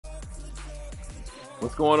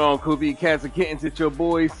What's going on, Koopy Cats and Kittens? It's your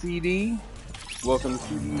boy CD. Welcome to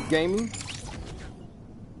CD Gaming.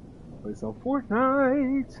 Play some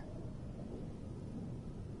Fortnite.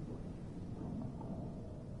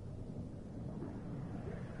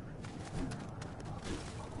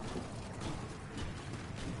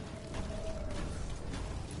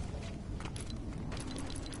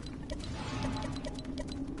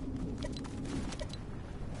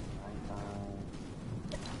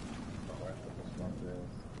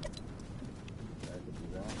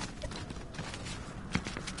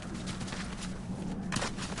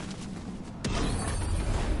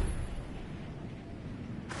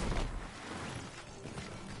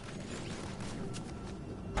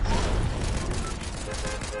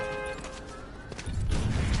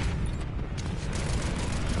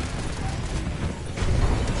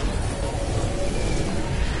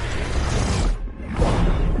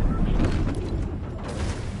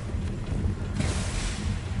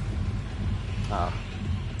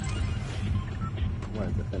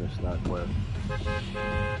 Wanted to finish that quest.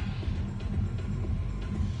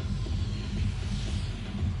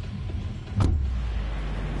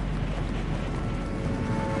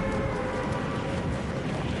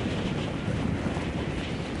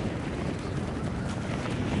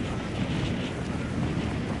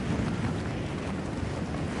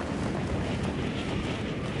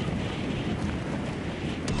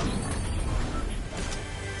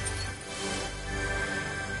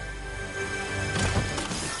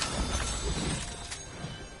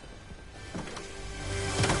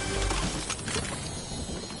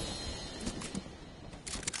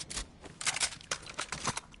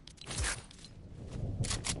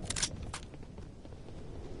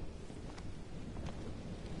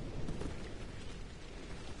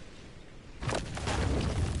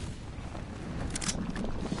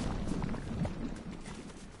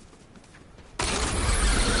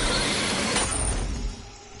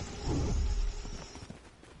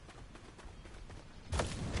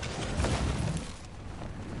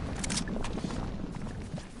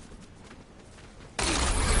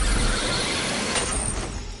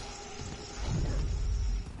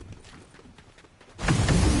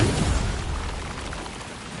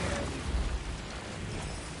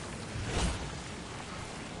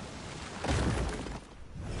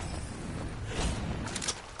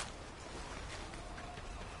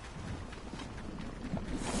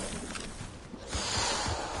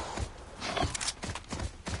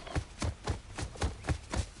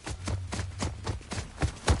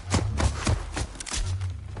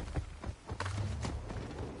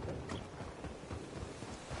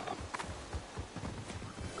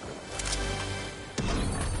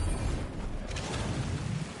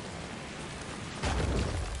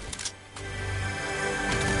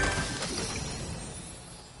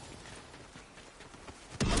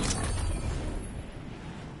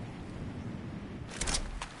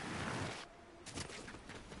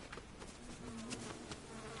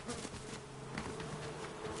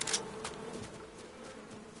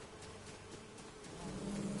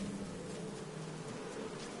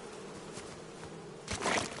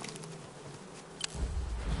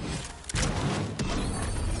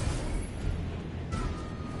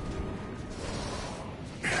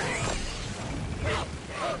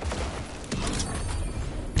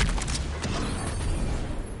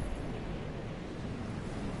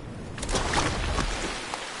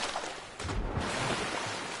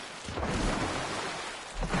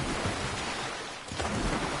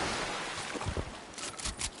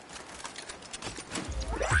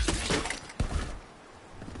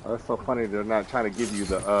 That's so funny. They're not trying to give you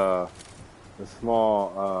the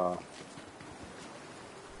small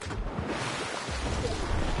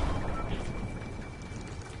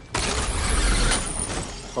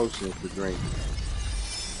potions to drink.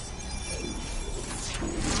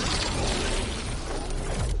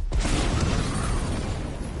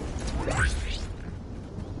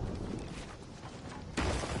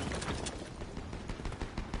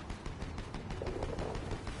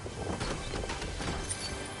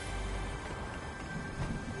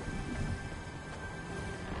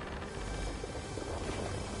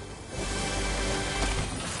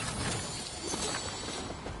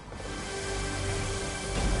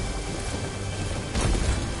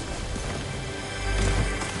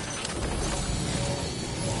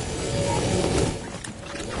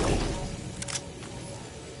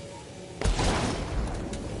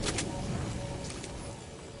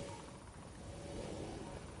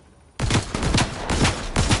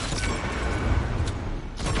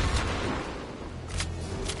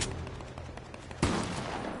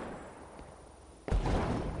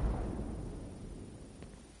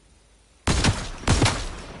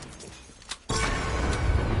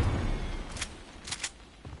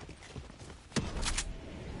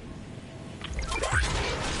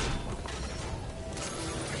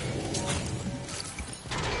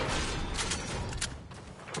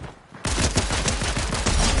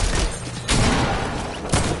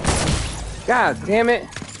 God damn it!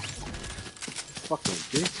 Fucking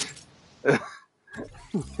bitch.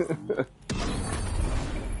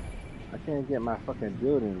 I can't get my fucking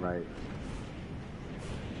building right.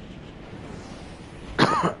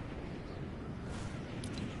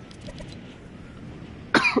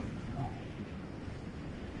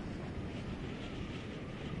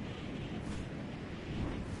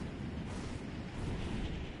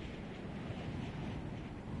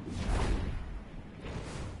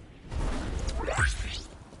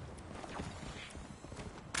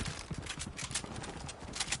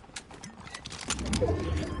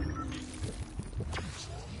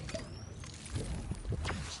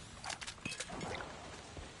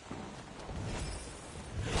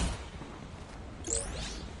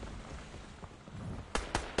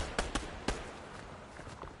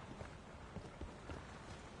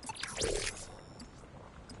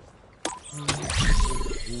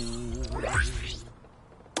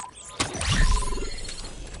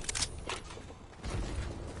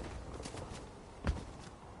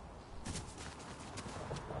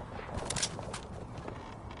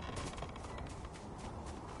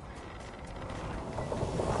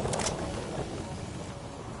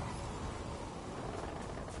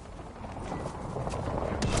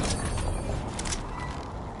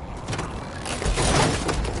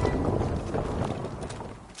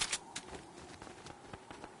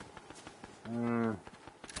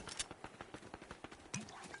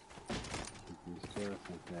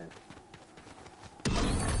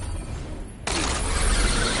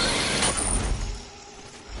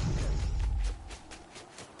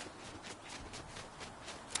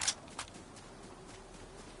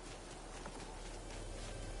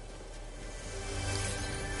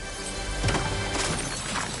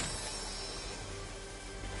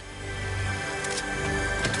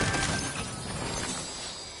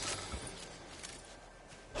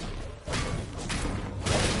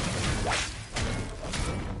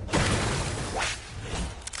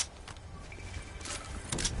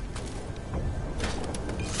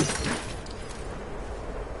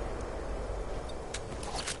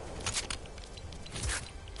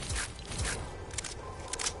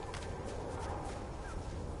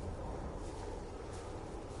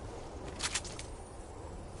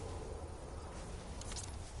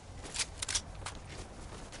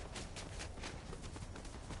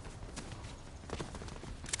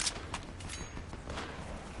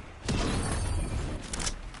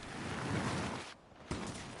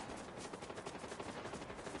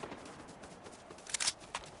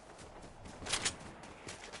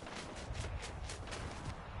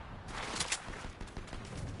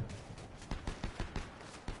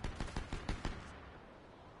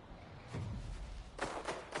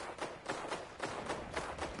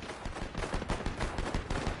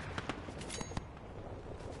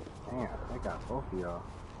 Damn, they got both of y'all.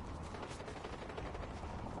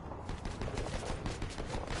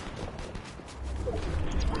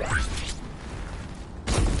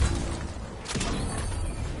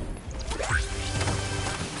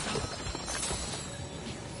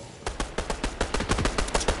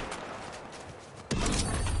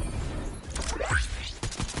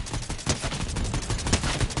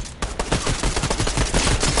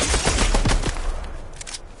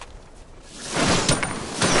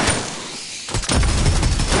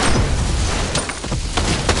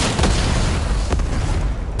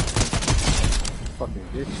 Fucking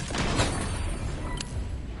bitch.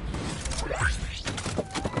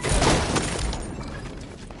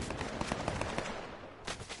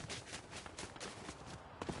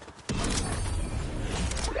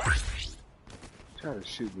 Try to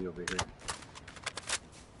shoot me over here.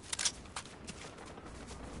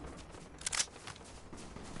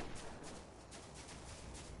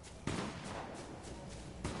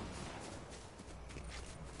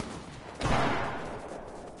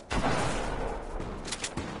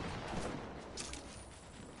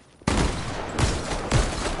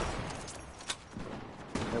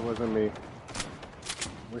 It wasn't me.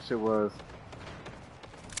 Wish it was.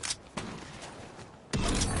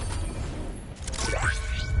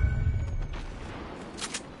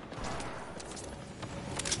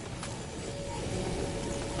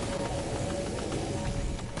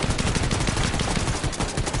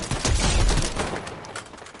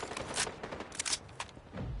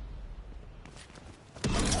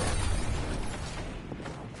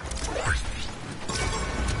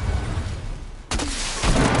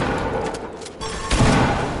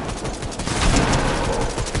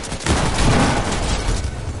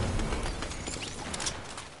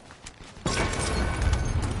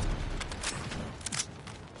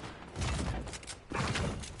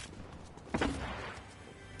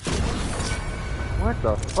 What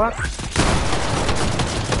the fuck?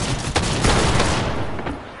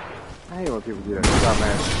 I hate when people do that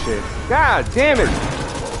dumbass shit. God damn it!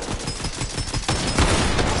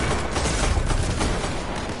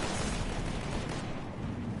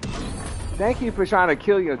 Thank you for trying to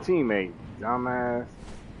kill your teammate, dumbass.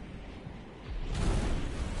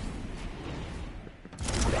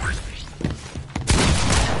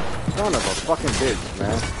 Son of a fucking bitch,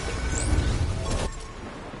 man.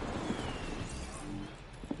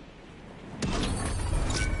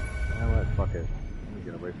 You know what? Fuck it. Let me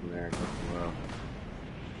get away from there and go somewhere else.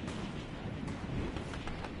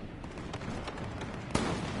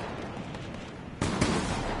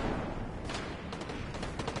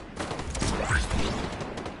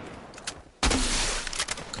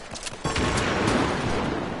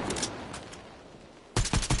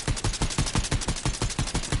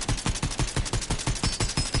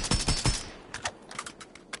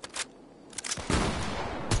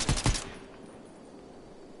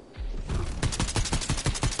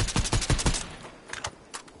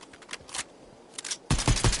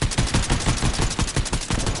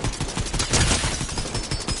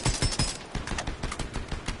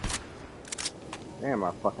 Damn,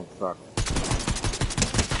 I fucking suck.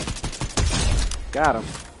 Got him.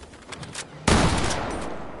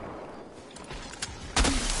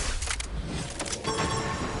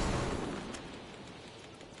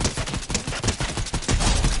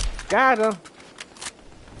 Got him.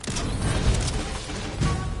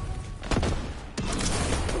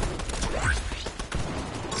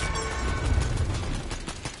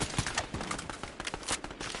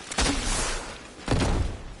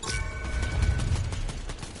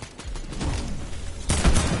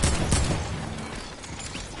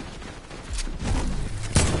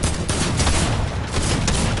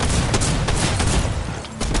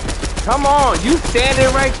 Come on, you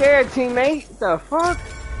standing right there, teammate. What the fuck?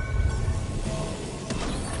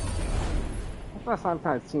 I thought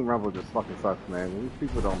sometimes Team Rumble just fucking sucks, man. These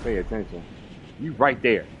people don't pay attention. You right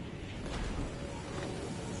there.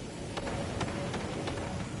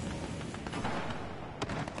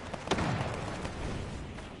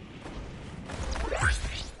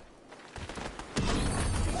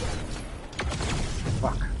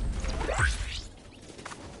 Fuck.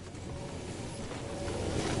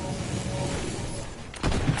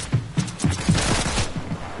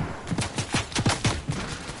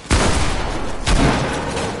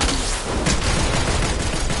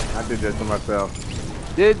 Did that to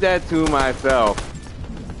myself. Did that to myself.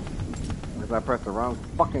 Because I pressed the wrong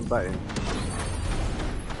fucking button.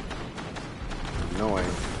 Annoying.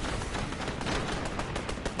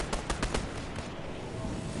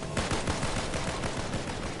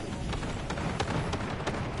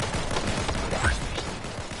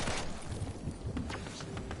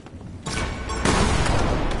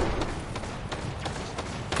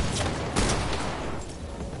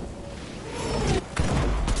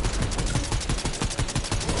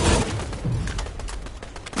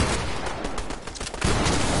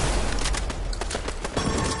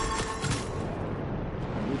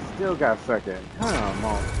 Still got second. Come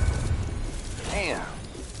on. Damn.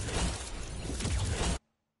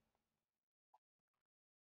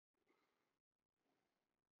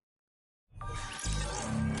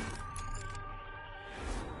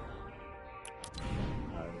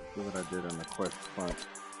 Alright, let's see what I did on the quest front.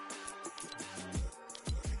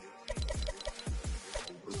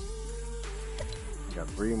 Got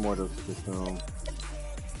 3 more to consume.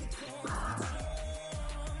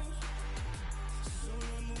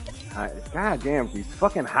 God damn, these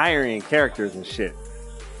fucking hiring characters and shit.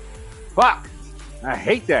 Fuck! I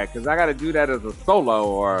hate that, because I gotta do that as a solo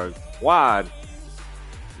or a squad.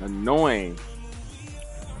 Annoying.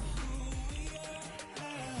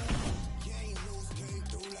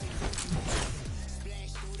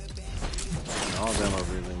 All them are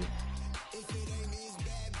released.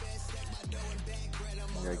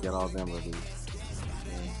 I gotta get all them released.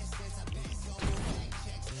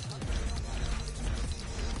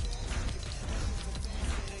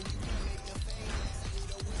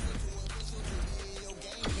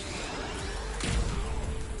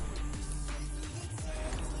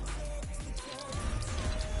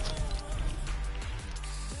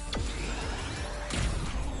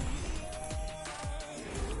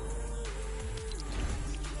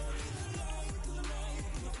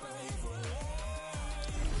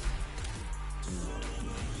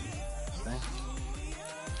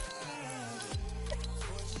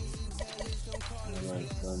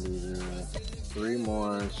 I need 3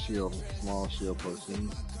 more small shield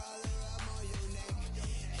potions.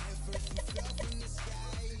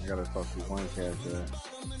 I gotta talk to one character.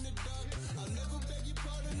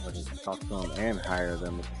 I can talk to them and hire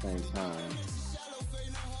them at the same time.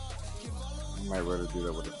 I might rather do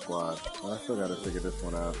that with a squad. But I still gotta figure this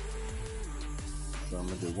one out. So I'm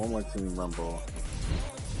gonna do one more team rumble.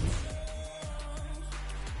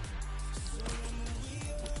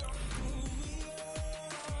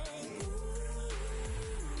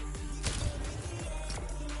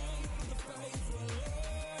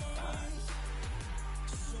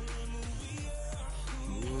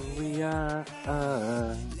 We are.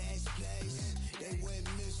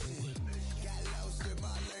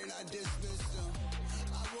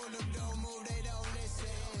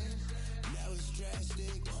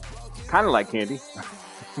 Kind of like candy.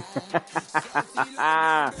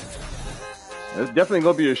 It's definitely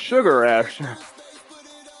gonna be a sugar rush.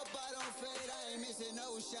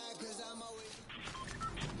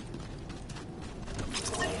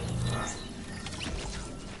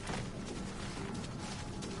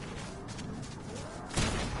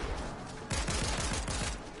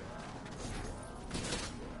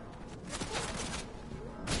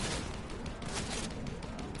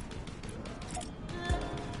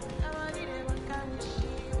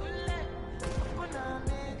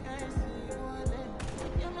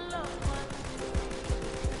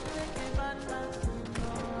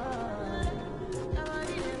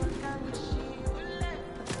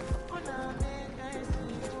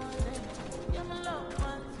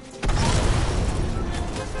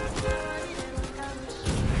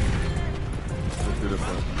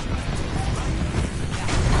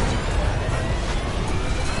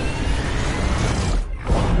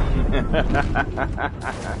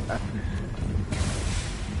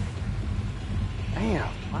 Damn,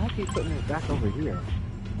 why I keep putting it back over here?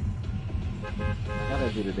 I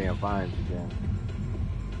gotta do the damn vines again.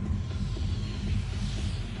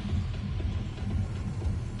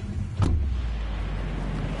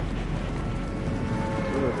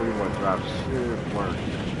 Two or three more drops should work.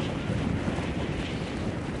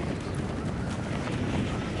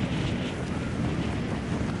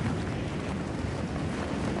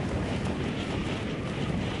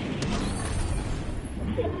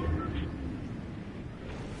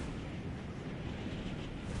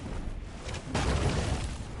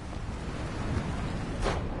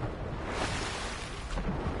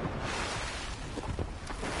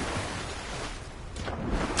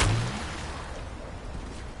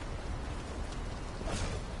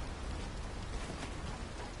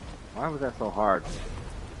 Why was that so hard?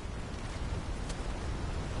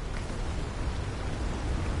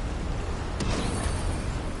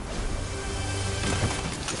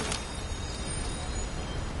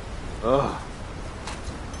 Ugh.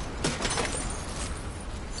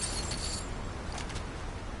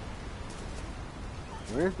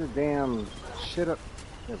 Where's the damn shit up?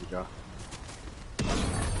 There we go.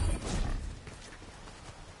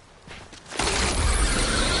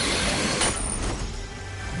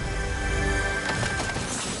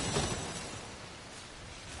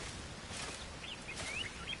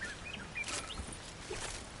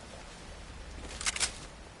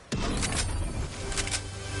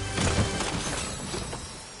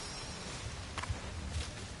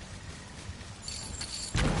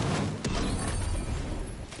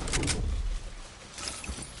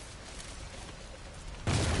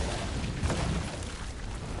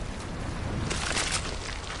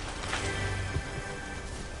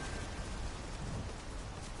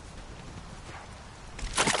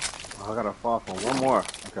 I gotta fall for one more.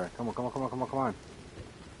 Okay, come on, come on, come on, come on, come on.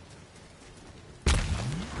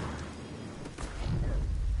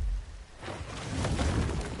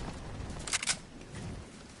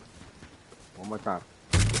 One more time.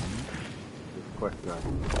 This quest done.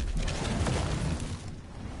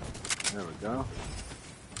 There we go.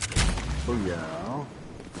 Booyah.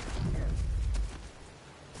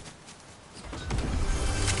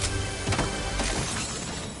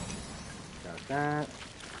 Got that.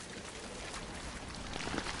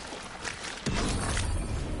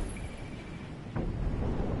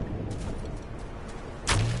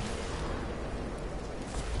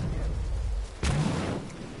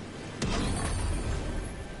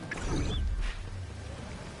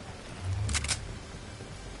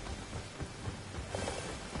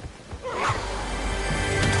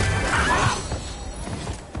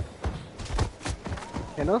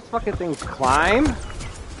 Can those fucking things climb?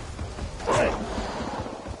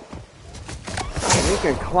 They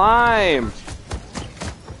can climb!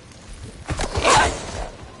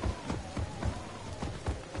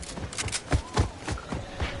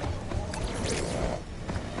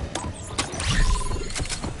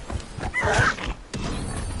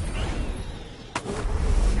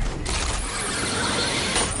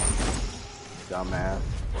 Dumbass.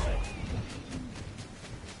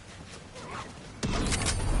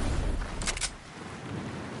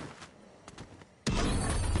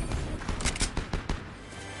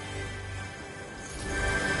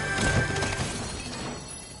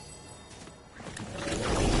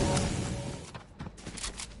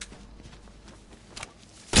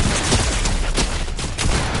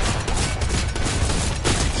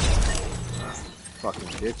 Fucking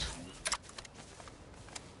bitch.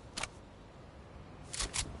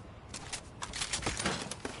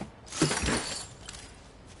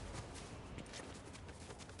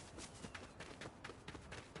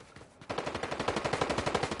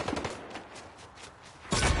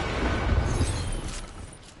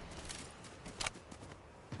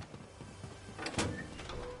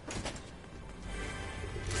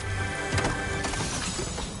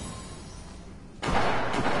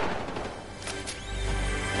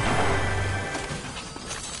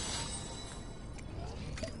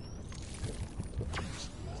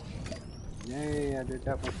 Yay, I did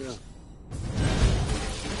that myself.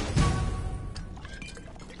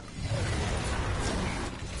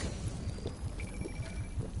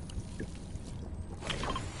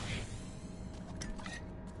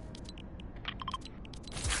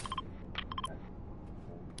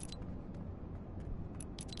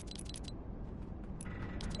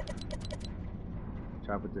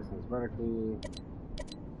 Travel distance vertically.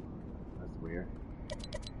 That's weird.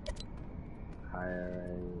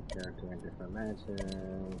 Hire a character in different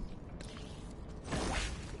mansions.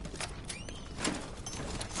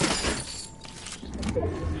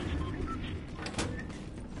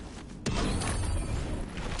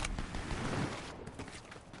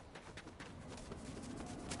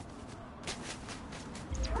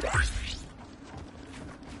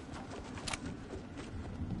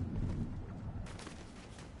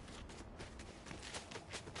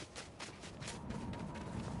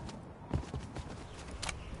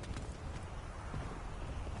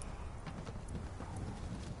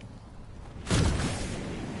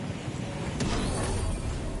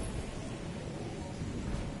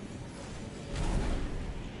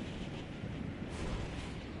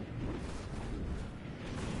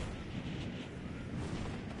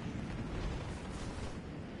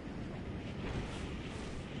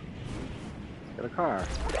 Get a car.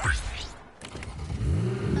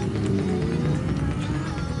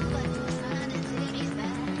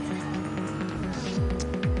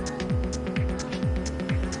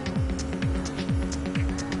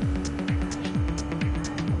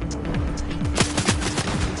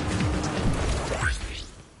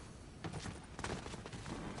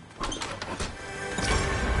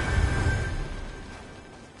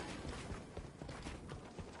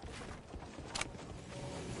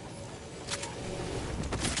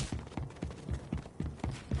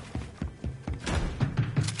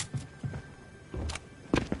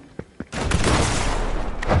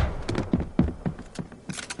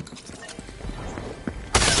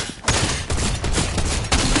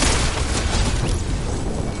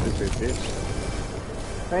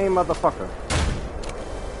 Same motherfucker.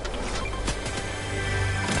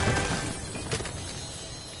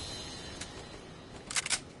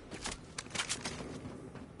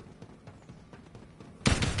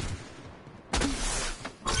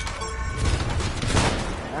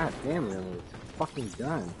 God damn it, it's fucking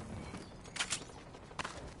done.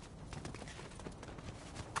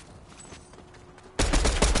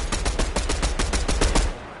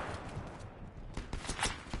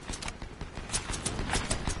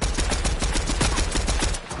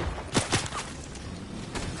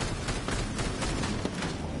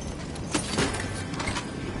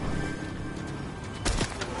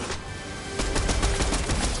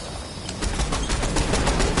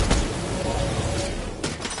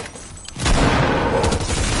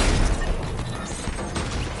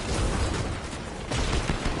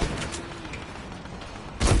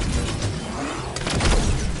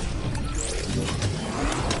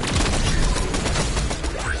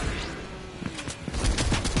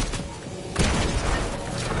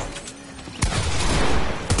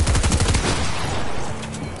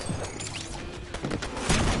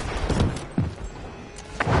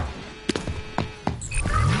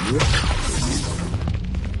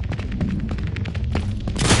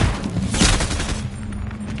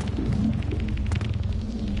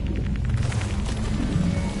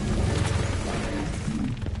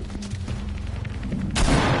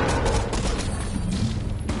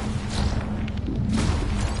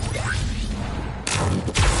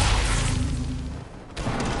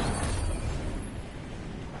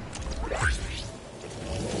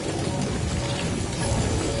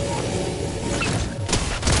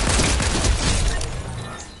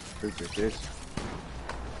 Bitch.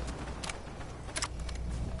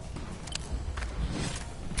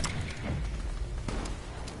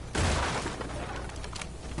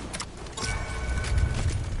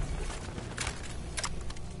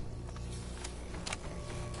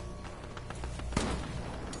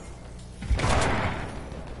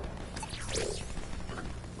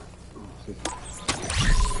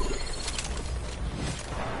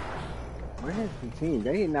 Where's the team?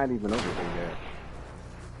 They ain't not even over here yet.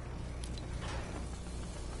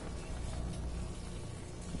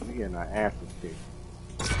 We getting our asses kicked.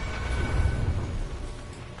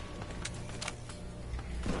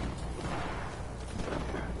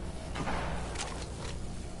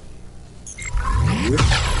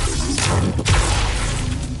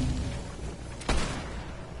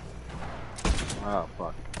 Oh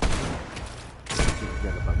fuck.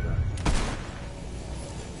 Forget about that.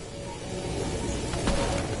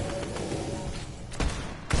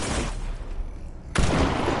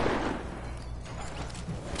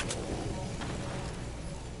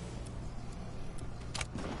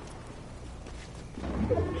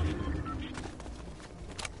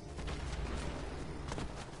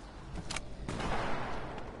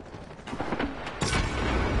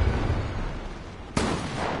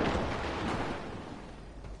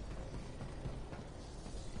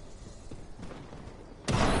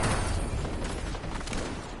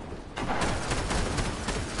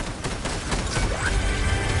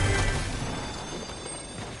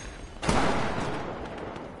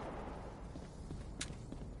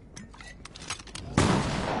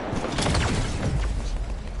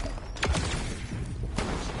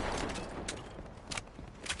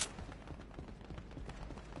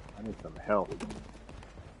 I need some help.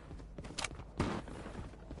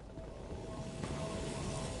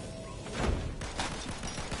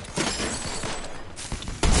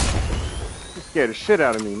 You scared the shit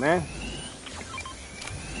out of me, man.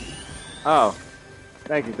 Oh.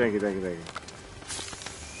 Thank you. I didn't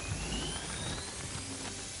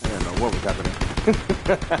know what was happening.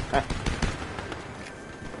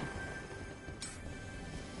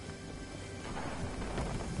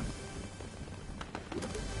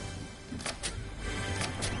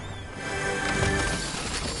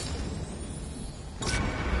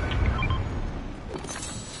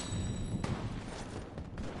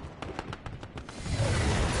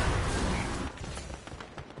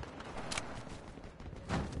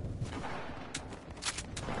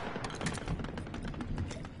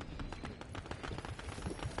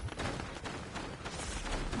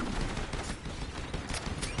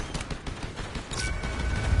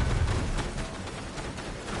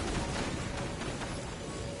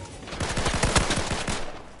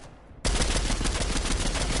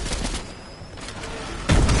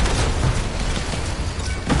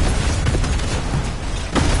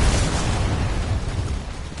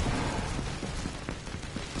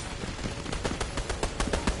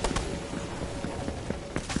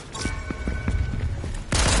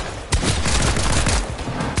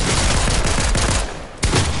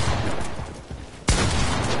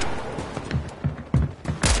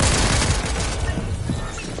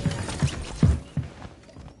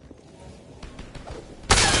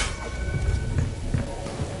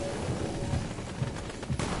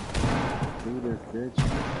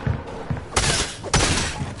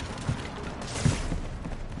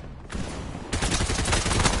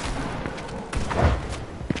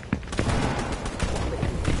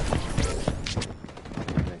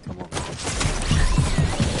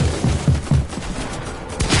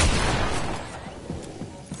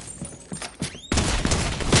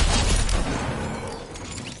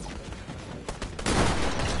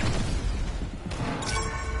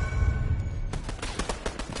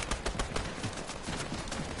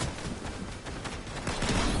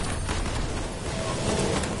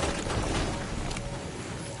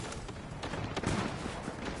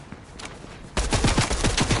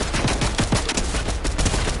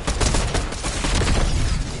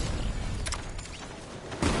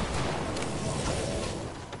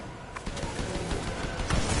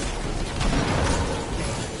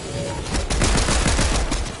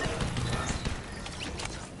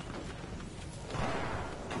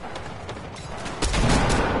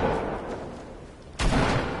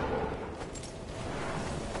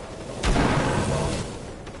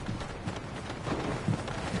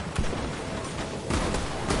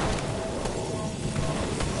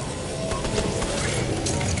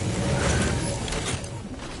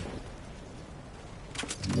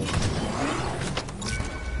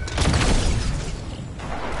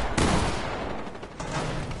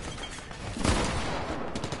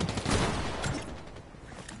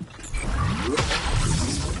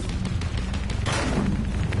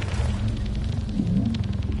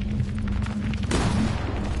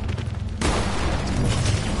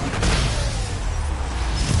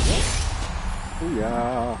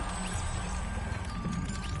 Yeah.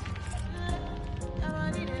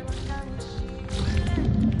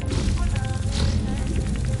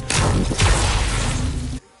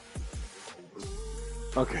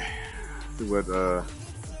 Okay. See what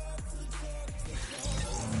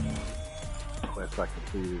quest I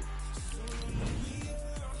completed.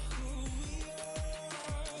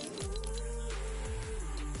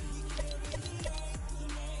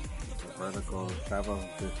 Vertical, travel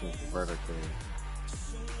distance vertically.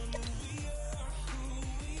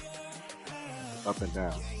 Up and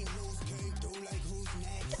down.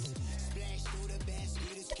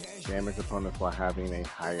 Damage opponents while having a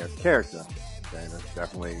higher character. Okay, that's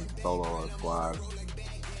definitely solo or squad.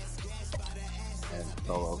 And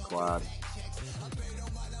solo squad.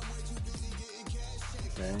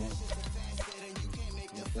 Okay.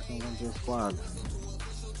 Yeah, definitely gonna do a squad.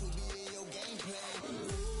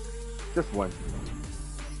 Just one.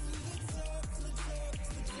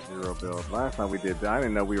 Zero build. Last time we did that, I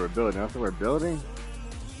didn't know we were building. That's what we're building?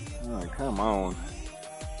 Oh, come on.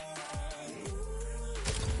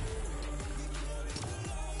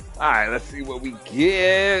 Alright, let's see what we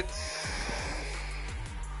get.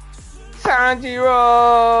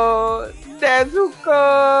 Tanjiro,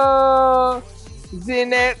 Nezuko,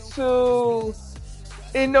 Zenitsu,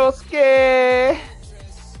 Inosuke.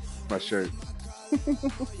 My shirt.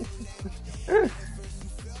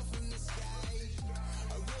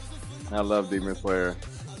 I love Demon Slayer.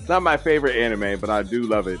 It's not my favorite anime, but I do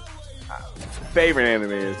love it. Favorite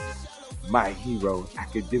anime is My Hero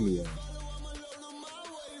Academia.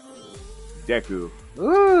 Deku.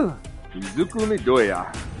 Ooh. Izuku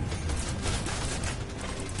Midoriya.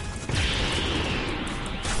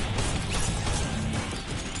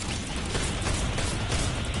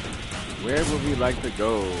 Where would we like to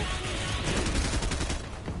go?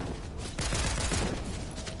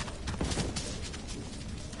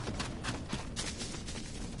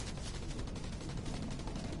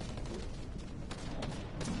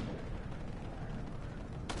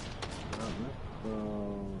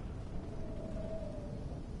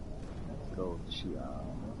 Let's go Chia.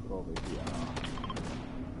 Let's go over here.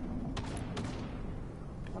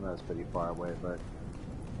 I know it's pretty far away, but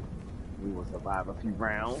we will survive a few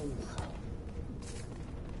rounds.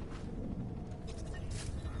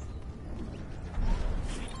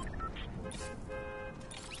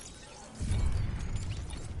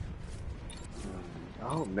 I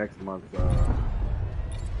hope next month's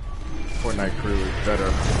Fortnite crew is better.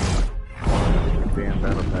 Damn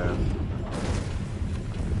battle pass.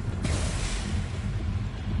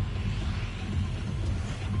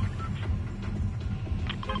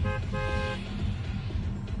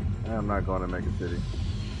 I'm not going to Mega City.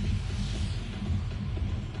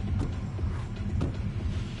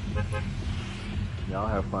 Y'all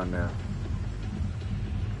have fun there.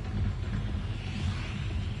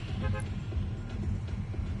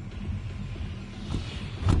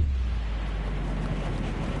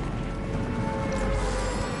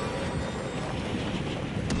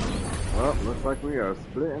 Well, looks like we are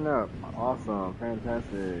splitting up. Awesome,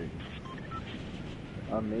 fantastic,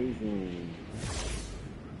 amazing.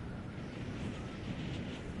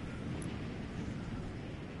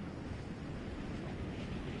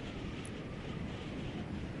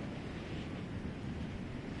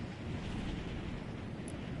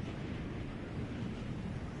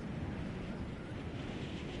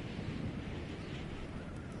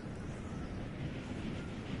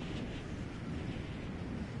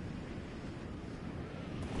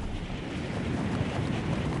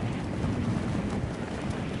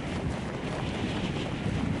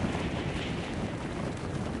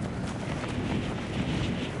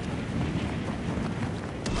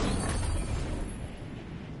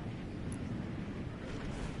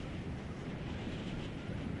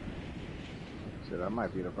 I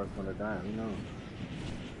might be the first one to die. Who knows?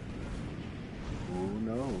 Who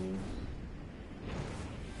knows?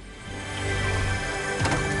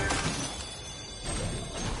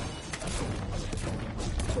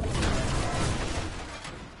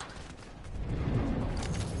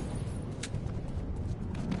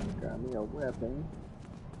 Got me a weapon.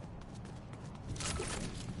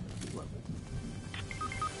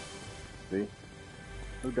 See?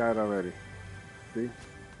 Who died already? See?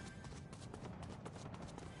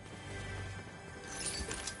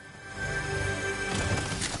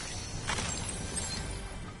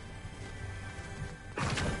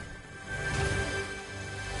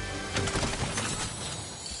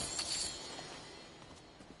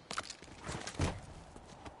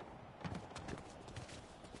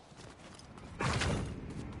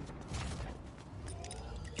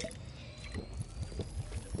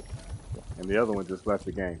 The other one just left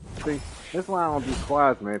the game. See, that's why I don't do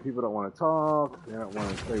squads, man. People don't want to talk. They don't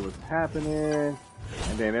want to say what's happening.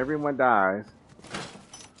 And then everyone dies.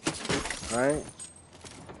 Right?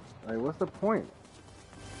 Like, what's the point?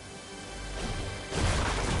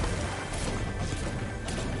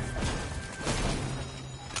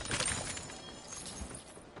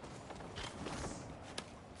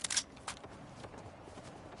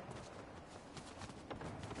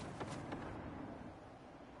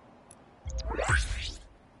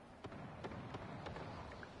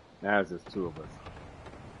 Now it's just two of us.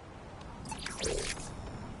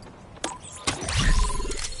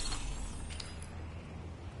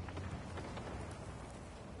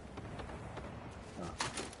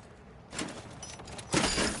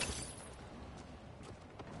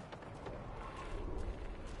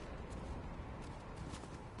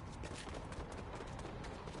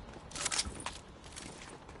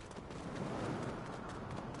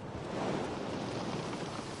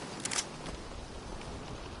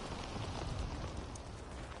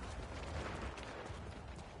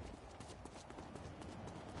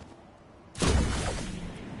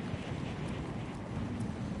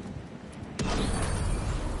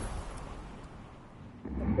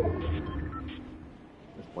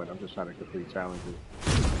 I'm just trying to complete challenges.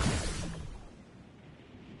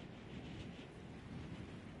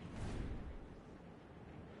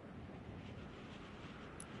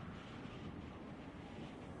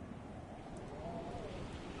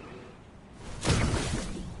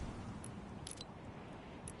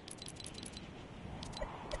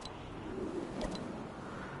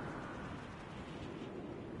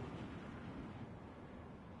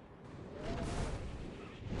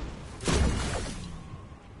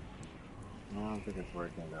 I don't think it's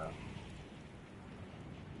working though.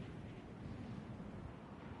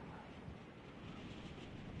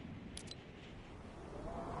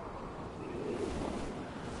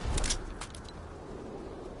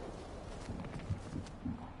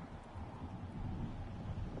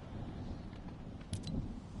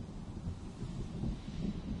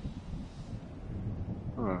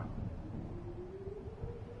 Huh.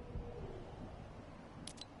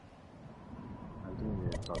 I do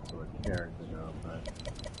need to talk to a character though, but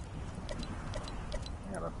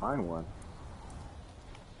I gotta find one.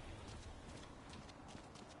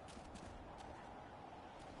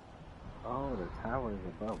 Oh, the tower is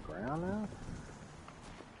above ground now?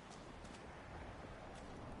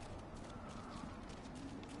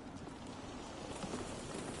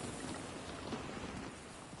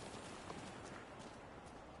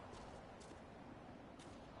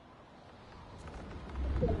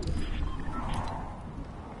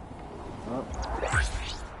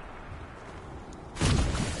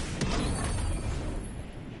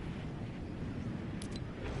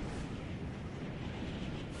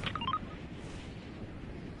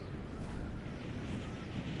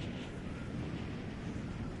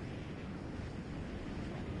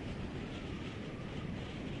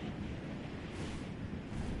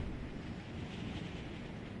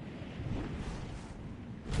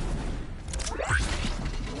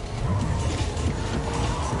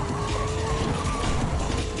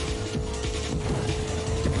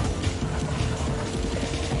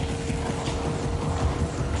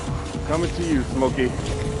 Coming to you, Smokey.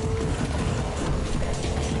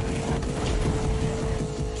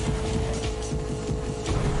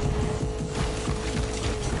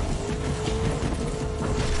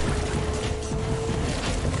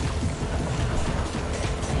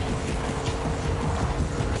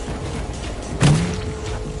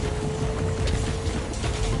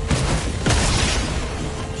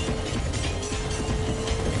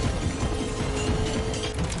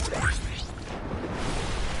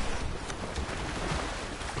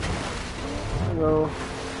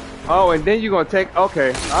 Oh, and then you're gonna take,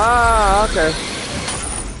 okay. Ah, okay.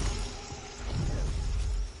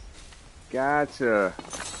 Gotcha.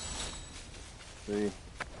 See,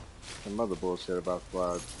 some other bullshit about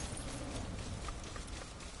squads.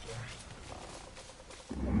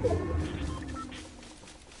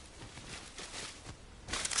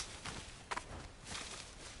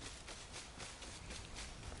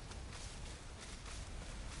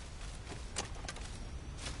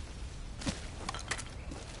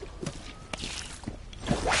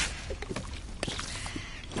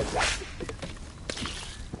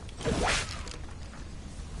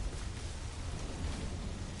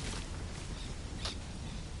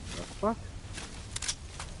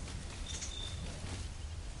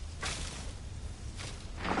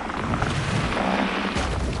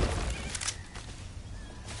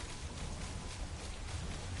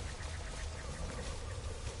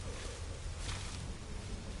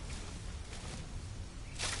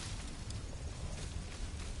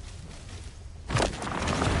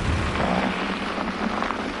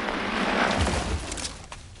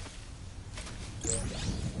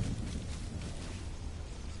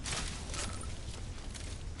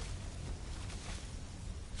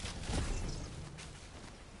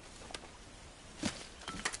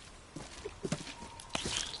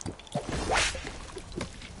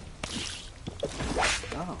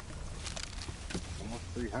 Oh, almost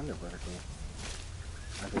 300 vertical.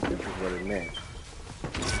 I think this is what it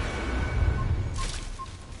meant.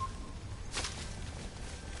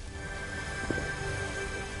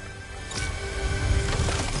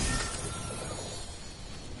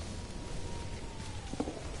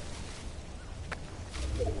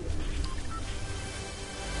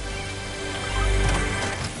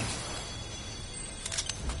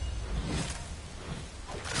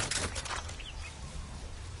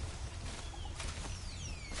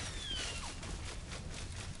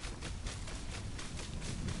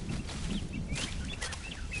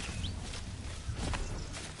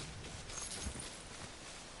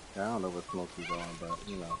 I don't know what Smokey's on, but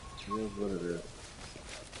you know, it is what it is.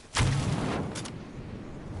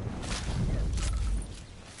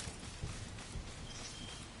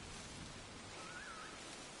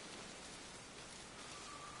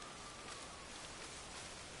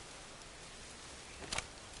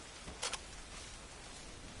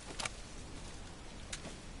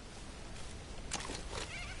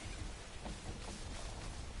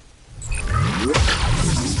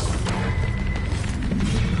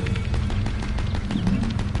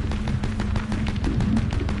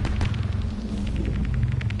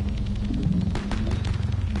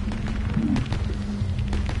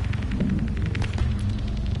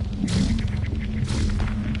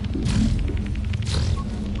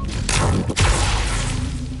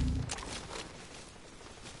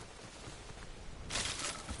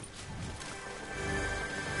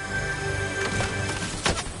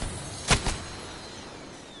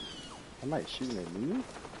 Somebody shooting at me?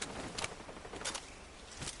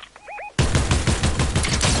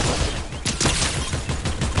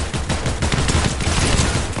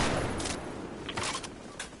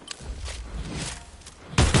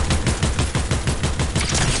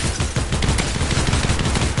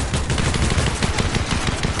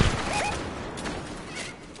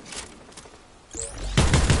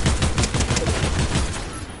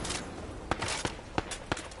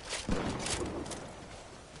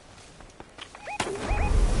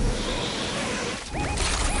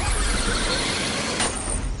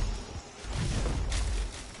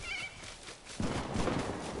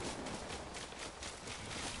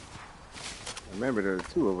 Remember, there's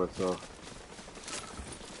two of us, so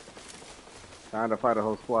trying to fight a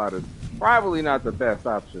whole squad is probably not the best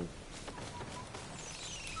option.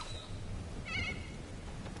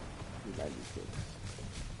 96.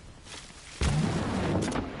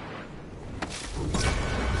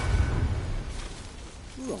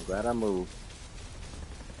 Ooh, I'm glad I moved.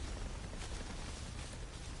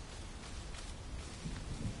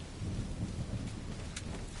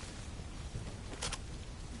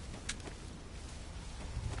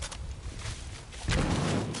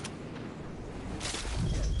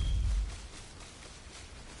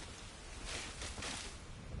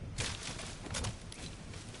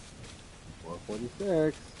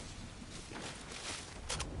 Six.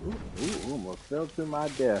 Ooh, almost fell to my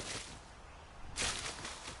death.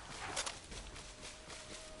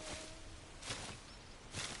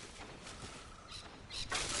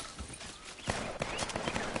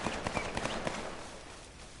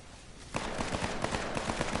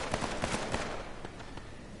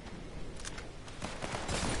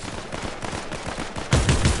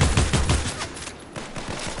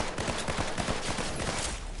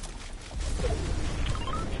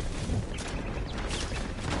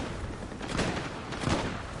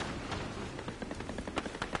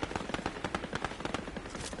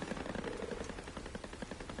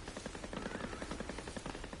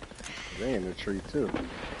 They in the tree too.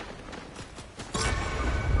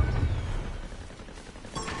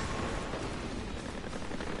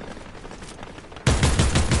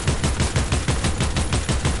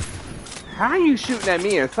 How are you shooting at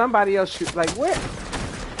me and somebody else shoot? Like where?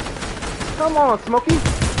 Come on, Smokey.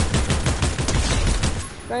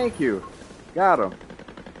 Thank you. Got him.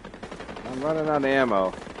 I'm running out of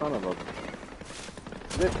ammo. Son of a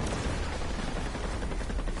bitch.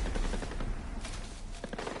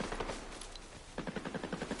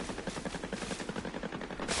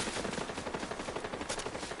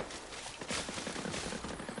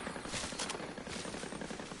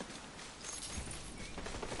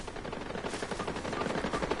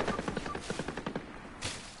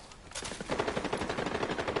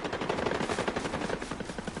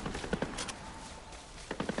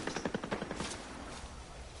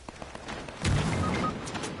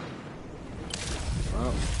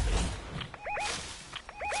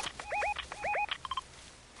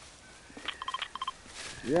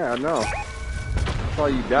 Yeah, I know. That's why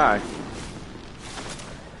you die.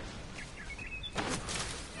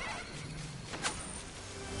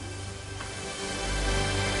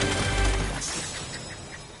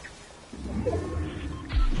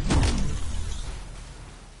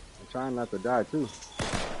 I'm trying not to die too.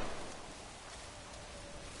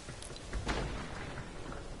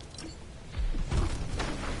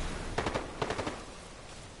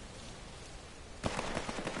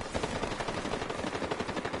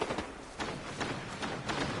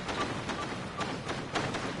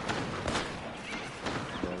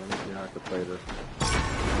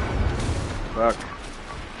 Fuck.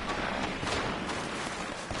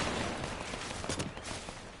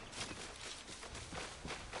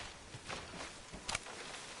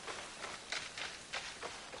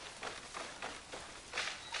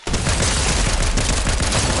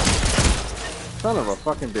 Son of a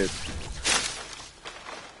fucking bitch.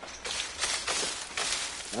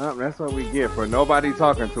 That's what we get for nobody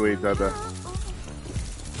talking to each other.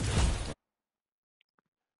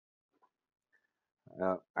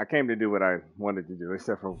 I came to do what I wanted to do,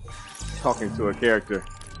 except for talking to a character.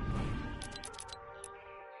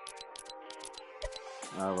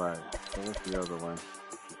 Alright, so what's the other one?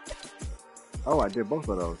 Oh, I did both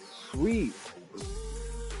of those. Sweet!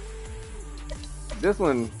 This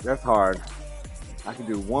one, that's hard. I can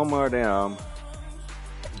do one more of them.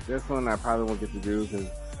 This one I probably won't get to do because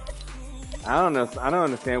I don't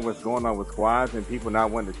understand what's going on with squads and people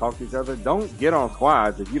not wanting to talk to each other. Don't get on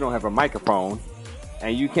squads if you don't have a microphone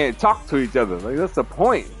and you can't talk to each other. Like, that's the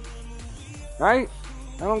point, right?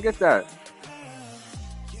 I don't get that.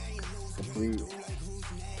 Complete.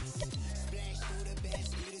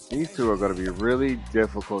 These two are going to be really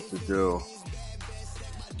difficult to do.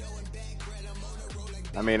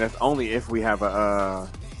 I mean, that's only if we have a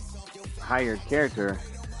hired character.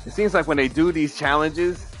 It seems like when they do these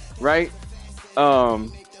challenges, right?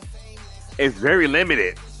 It's very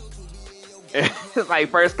limited. It's like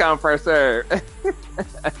first come, first serve.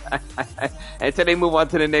 Until they move on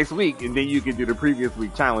to the next week, and then you can do the previous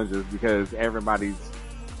week challenges because everybody's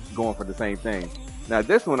going for the same thing. Now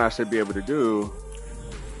this one I should be able to do.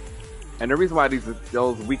 And the reason why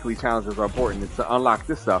those weekly challenges are important is to unlock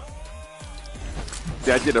this stuff.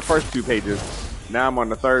 See, I did the first 2 pages. Now I'm on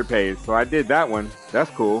the 3rd page. So I did that one. That's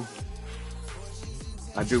cool.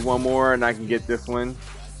 I do one more and I can get this one.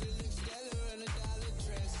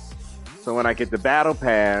 So when I get the battle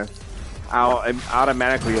pass, I'll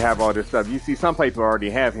automatically have all this stuff. You see, some people already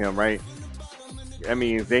have him, right? I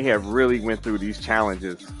mean, they have really went through these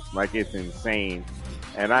challenges. Like, it's insane.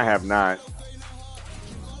 And I have not.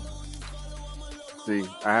 See,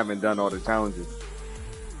 I haven't done all the challenges.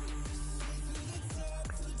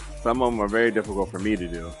 Some of them are very difficult for me to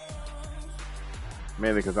do.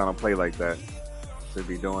 Mainly because I don't play like that. Should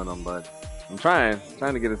be doing them, but I'm trying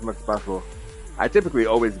to get as much as possible. I typically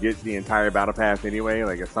always get the entire battle pass anyway.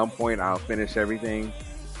 Like at some point I'll finish everything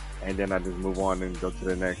and then I just move on and go to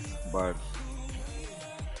the next. But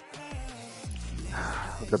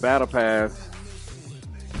the battle pass,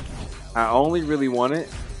 I only really want it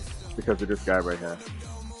because of this guy right here.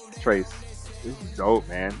 Trace. This is dope,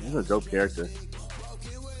 man. This is a dope character.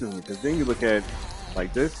 Because then you look at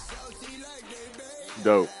like this.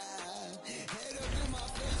 Dope.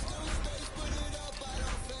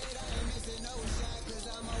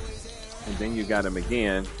 And then you got him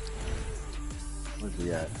again. Where's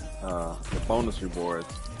he at? The bonus rewards.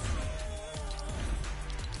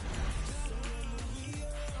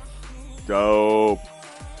 Dope.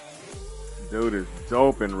 Dude is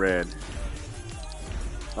dope in red.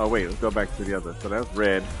 Oh wait, let's go back to the other. So that's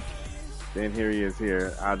red. Then here he is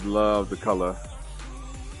here. I love the color.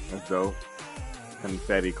 That's dope.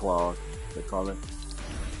 Confetti claws, they call it.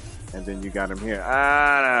 And then you got him here.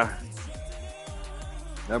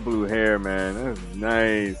 That blue hair, man. That's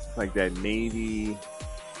nice. It's like that navy.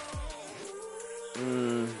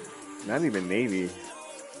 Not even navy.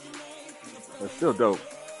 But still dope.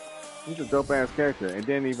 He's a dope ass character. And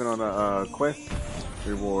then even on the quest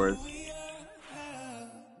rewards.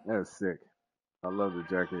 That's sick. I love the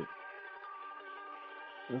jacket.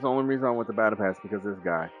 That's the only reason I want the battle pass because of this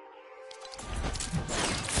guy.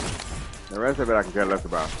 The rest of it I can care less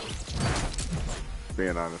about.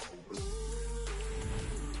 Being honest.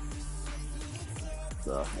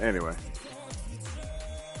 So, anyway.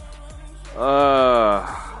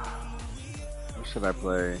 What should I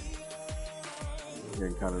play? It's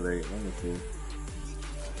getting kind of late. Let me see.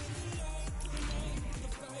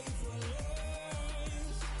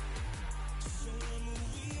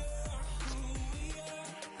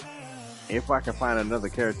 If I can find another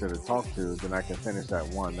character to talk to, then I can finish that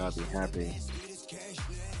one. I'll be happy.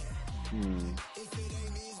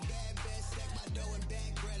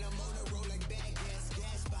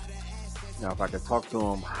 Now, if I could talk to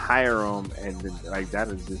him, hire him, and then, like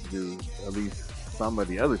that'll just do at least some of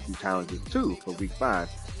the other 2 challenges too for week 5.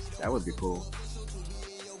 That would be cool.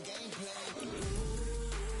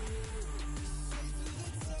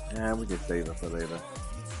 Yeah, we can save it for later.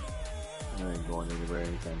 I ain't going anywhere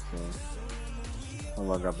anytime soon. How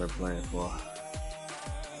long I've been playing for?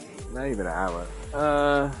 Not even an hour.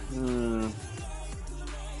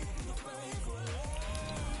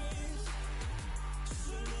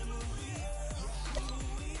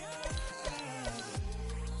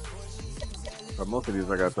 But most of these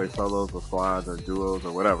I gotta play solos or squads or duos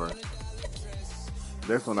or whatever.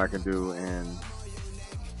 This one I can do in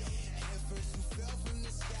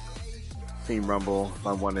Team Rumble if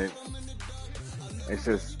I want it. It's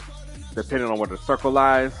just depending on where the circle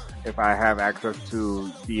lies, if I have access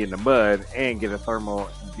to be in the mud and get a thermal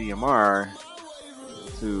DMR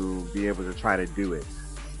to be able to try to do it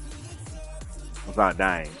without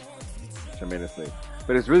dying tremendously.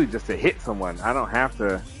 But it's really just to hit someone. I don't have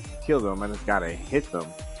to kill them. I just gotta hit them.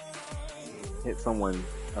 Hit someone,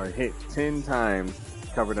 or hit 10 times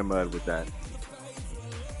covered in mud with that.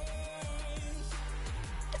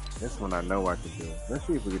 This one I know I can do. Let's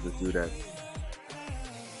see if we can just do that.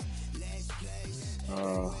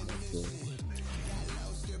 Let's see.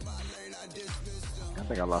 I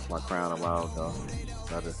think I lost my crown a while ago,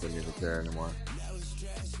 so I just didn't even care anymore.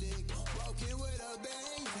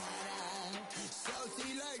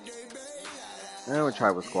 And we'll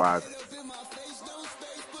try with squads.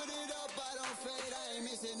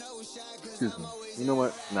 Excuse me. You know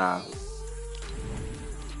what? Nah.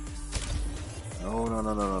 No.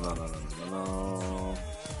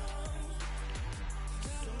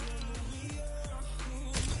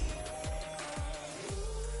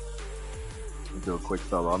 Do a quick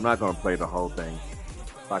solo. I'm not going to play the whole thing.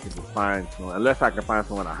 If I can just find someone, unless I can find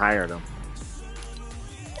someone to hire them.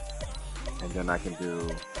 And then I can do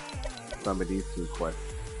some of these 2 quests.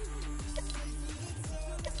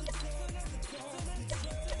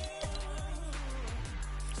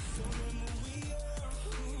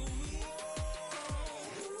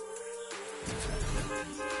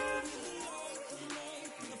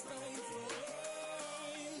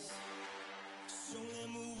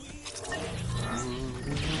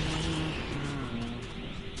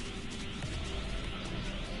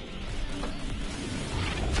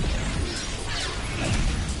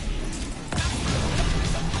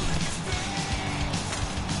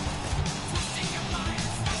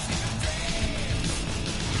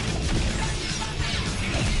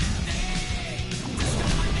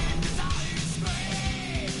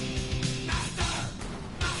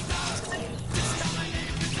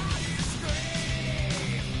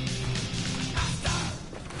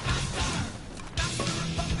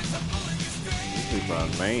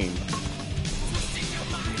 Main.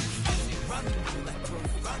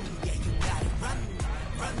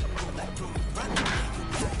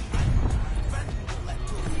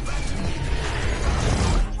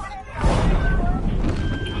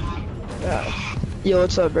 Yo,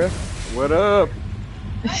 what's up, bro? What up?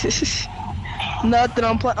 Nothing.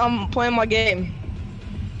 I'm playing my game.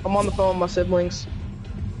 I'm on the phone with my siblings.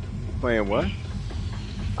 Playing what?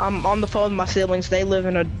 I'm on the phone with my siblings. They live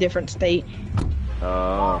in a different state.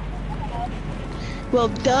 Oh. Well,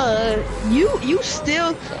 duh. You is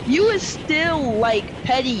still like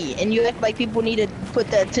petty, and you act like people need to put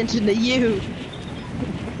that attention to you.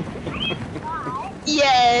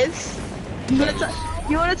 Yes.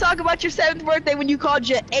 You wanna talk about your 7th birthday when you called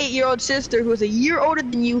your 8-year-old sister, who was a year older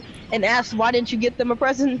than you, and asked why didn't you get them a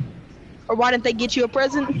present, or why didn't they get you a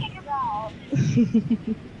present?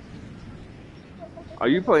 Are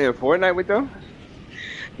you playing Fortnite with them?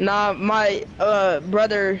 Nah, my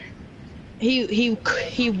brother, he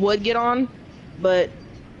would get on, but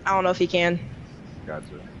I don't know if he can. Gotcha.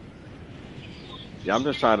 Yeah, I'm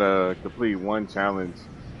just trying to complete one challenge.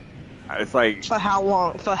 It's like For how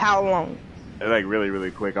long? It's like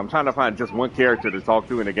really quick. I'm trying to find just one character to talk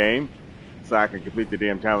to in the game, so I can complete the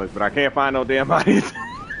damn challenge. But I can't find no damn bodies.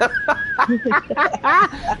 I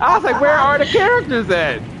was like, where are the characters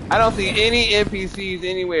at? I don't see any NPCs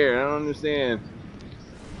anywhere. I don't understand.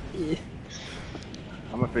 Yeah.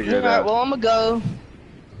 I'm gonna figure it out. Alright, well, I'm gonna go.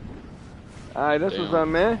 Alright, that's what's up,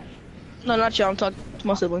 man. No, not you. I'm talking to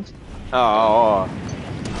my siblings. Oh.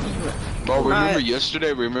 Bro, remember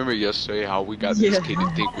yesterday how we got this kid to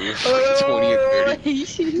think we were 20 and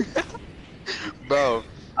 30? Bro,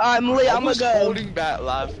 Alright, Malia, I'm gonna go. I was holding back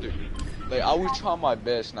laughter. Like, I was trying my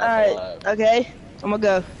best not to laugh. Okay, I'm gonna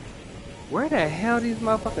go. Where the hell these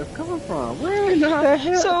motherfuckers coming from? Where the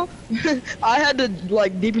hell? So, I had to,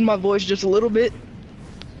 like, deepen my voice just a little bit.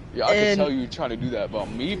 Yeah, I can tell you were trying to do that, but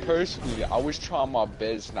me personally, I was trying my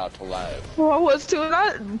best not to laugh. Well, I was too.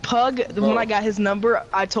 Pug, when I got his number,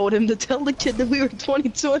 I told him to tell the kid that we were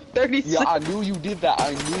 22 and 36. Yeah, I knew you did that.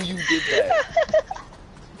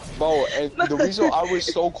 Bro, and the reason I was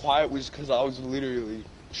so quiet was because I was literally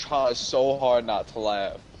trying so hard not to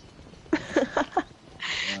laugh.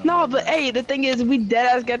 No, but hey, the thing is, we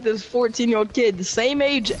deadass got this 14-year-old kid, the same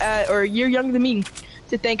age or a year younger than me,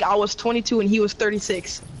 to think I was 22 and he was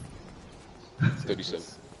 36. 37.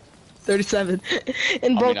 37.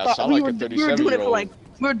 And bro, we were doing it for like,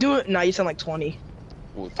 no, you sound like 20.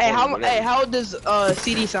 Well, 20 Hey, how does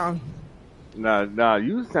CD sound? Nah,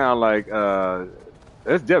 you sound like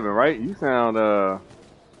that's different, right? You sound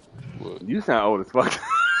what? you sound old as fuck.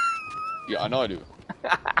 Yeah, I know I do.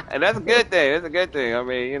 And that's a good thing. That's a good thing. I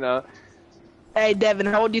mean, you know. Hey Devin,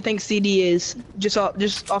 how old do you think CD is? Just off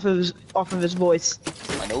of his voice.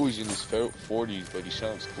 I know he's in his 40s, but he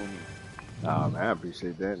sounds 20. Oh man, I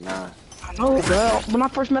appreciate that. Nah. I know, bro. When I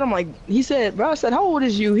first met him, like he said, bro, I said, how old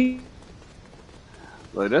is you?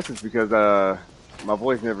 Well, this is because my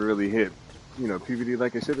voice never really hit, you know, puberty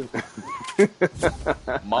like it should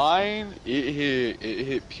have. Mine, it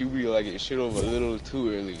hit puberty like it should have a little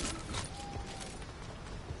too early.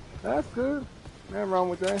 That's good. Nothing wrong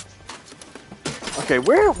with that. Okay,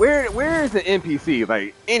 where is the NPC?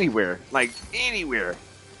 Like anywhere,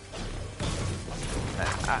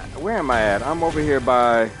 where am I at? I'm over here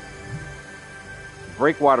by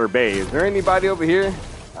Breakwater Bay. Is there anybody over here?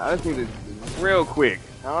 I just need to real quick.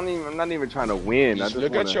 I'm not even trying to win. Just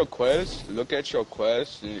look at your quest. Look at your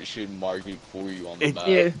quest, and it should mark it for you on the map.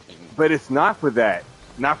 Yeah. But it's not for that.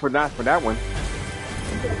 Not for that one.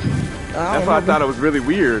 That's why I thought it was really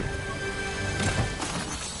weird.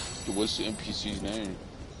 What's the NPC's name?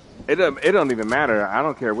 It don't even matter. I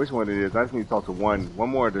don't care which one it is. I just need to talk to one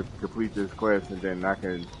more to complete this quest, and then I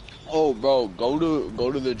can. Oh, bro, go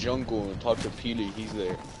to the jungle and talk to Peely. He's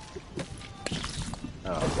there.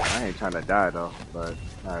 Oh, I ain't trying to die though. But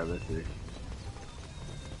all right, let's see.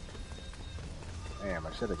 Damn,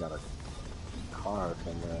 I should have got a car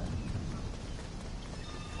somewhere.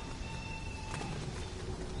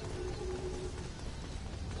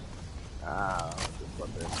 Ah,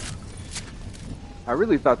 I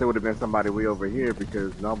really thought there would have been somebody way over here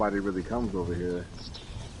because nobody really comes over here.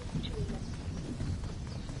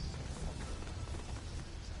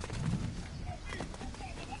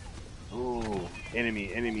 Ooh,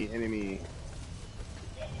 enemy.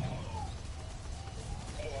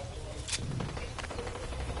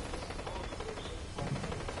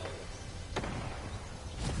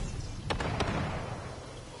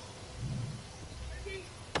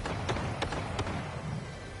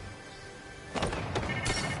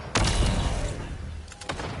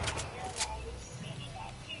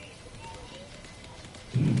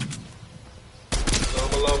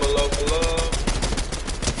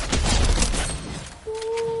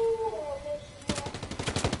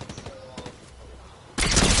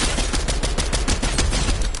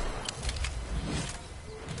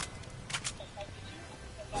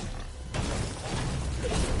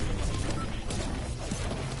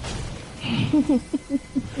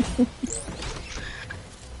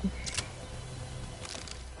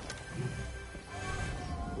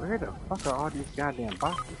 Where the fuck are all these goddamn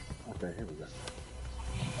boxes? Okay, here we go.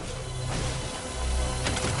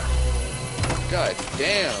 God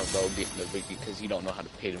damn, bro, getting the Vicky because he don't know how to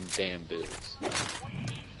pay them damn bills.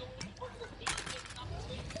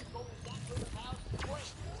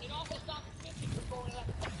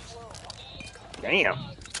 Damn.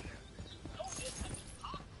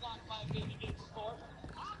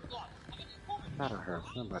 I thought I heard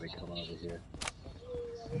somebody come over here.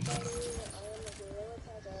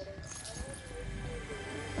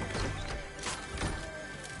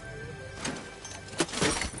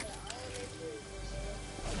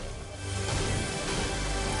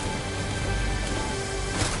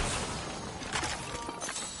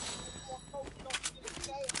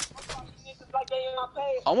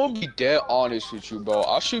 I'm gonna be dead honest with you, bro.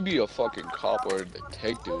 I should be a fucking cop or a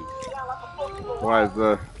detective. Why is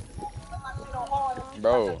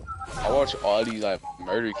Bro, I watch all these like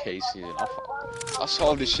murder cases and I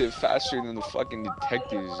solve this shit faster than the fucking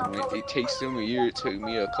detectives. And when it takes them a year, it took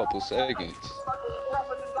me a couple seconds.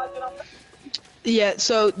 Yeah,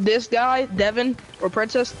 so this guy, Devin, or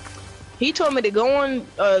Princess, he told me to go on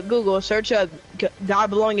Google, search a guy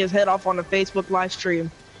blowing his head off on a Facebook live stream,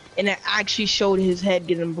 and it actually showed his head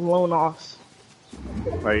getting blown off.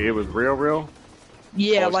 like it was real?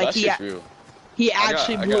 Yeah, Oh, like that shit's real. he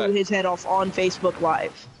actually blew his head off on Facebook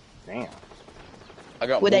Live. Damn. I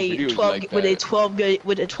got with more a videos 12 like with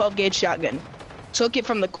that. a 12 gauge shotgun. Took it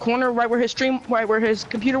from the corner right where his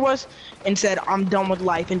computer was, and said, "I'm done with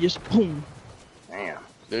life," and just boom. Damn.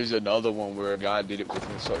 There's another one where a guy did it with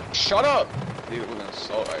an assault. Shut up! Did it with an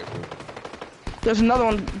assault rifle. There's another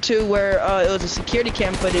one too where it was a security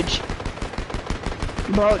cam footage.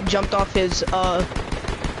 Bro jumped off his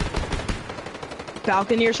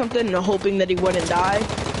balcony or something, hoping that he wouldn't die,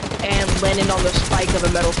 and landed on the spike of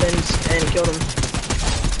a metal fence and killed him.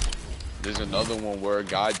 There's another one where a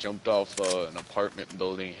guy jumped off an apartment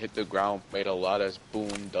building, hit the ground, made a lot of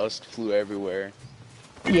boom, dust flew everywhere.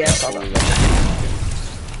 Yeah, I saw that.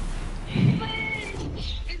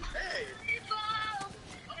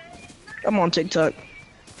 I'm on TikTok.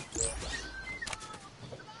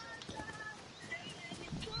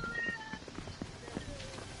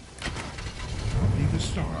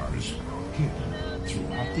 stars hidden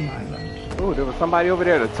throughout the island. Oh, there was somebody over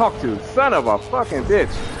there to talk to. Son of a fucking bitch.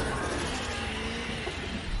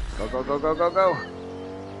 Go, go, go, go, go, go.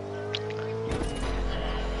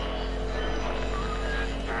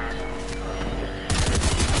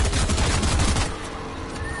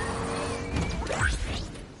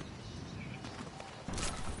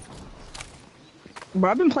 Bro,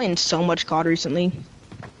 I've been playing so much COD recently.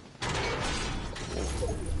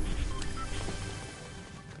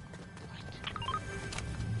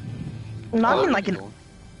 Not in like an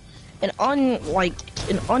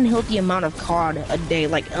unhealthy amount of COD a day,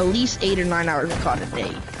 like at least 8 or 9 hours of COD a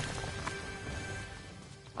day.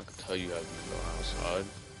 I can tell you I haven't been going outside.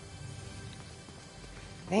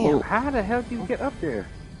 Damn, how the hell did you get up there?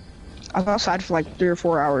 I was outside for like 3 or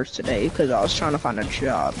 4 hours today because I was trying to find a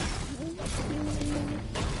job.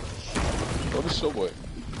 Go to Subway.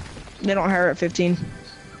 They don't hire at 15.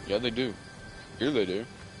 Yeah, they do. Here they do.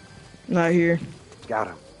 Not here. Got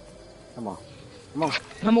him. Come on. Come on.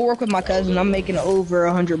 I'm gonna work with my cousin. I'm making over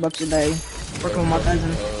 $100 a day working with my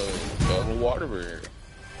cousin. Double Waterburger.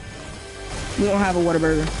 We don't have a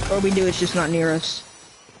Whataburger. Or we do, it's just not near us.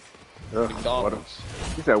 McDonald's.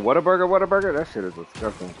 You said Whataburger, Whataburger? That shit is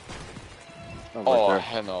disgusting. Oh,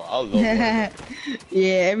 hell no. I love Whataburger.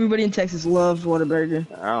 Yeah, everybody in Texas loves Whataburger.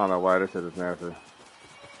 I don't know why this shit is nasty.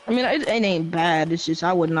 I mean, it ain't bad. It's just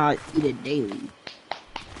I would not eat it daily.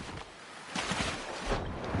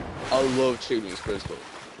 I love chicken express though.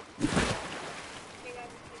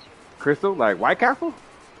 Crystal? Like White Castle?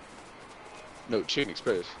 No, chicken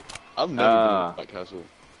express. I've never been to White Castle.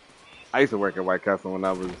 I used to work at White Castle when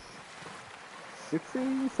I was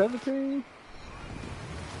 16, 17.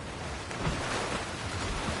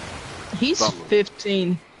 He's Something.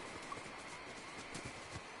 15.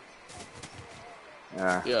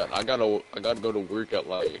 Yeah. Yeah, I gotta go to work at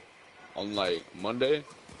on Monday.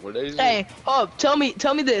 What day is it? Hey, tell me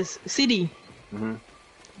this, CD.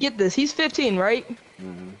 Get this. He's 15, right?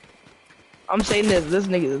 I'm saying this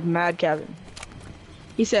nigga is mad, Kevin.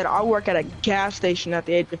 He said, I work at a gas station at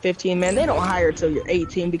the age of 15. Man, they don't hire till you're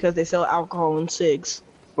 18 because they sell alcohol and cigs.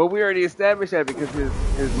 But we already established that because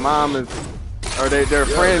his mom is, or they're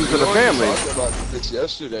friends of the family. We talked about this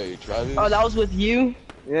yesterday, Travis. Oh, that was with you?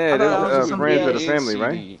 Yeah, they're friends of the family,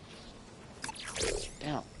 right?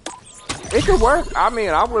 Damn. It could work. I mean,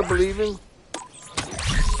 I would believe him.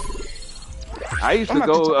 I used to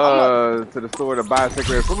go to the store to buy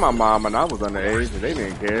cigarettes for my mom when I was underage, and they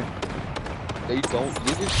didn't care. They don't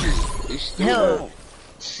give a shit. They still Hell, don't.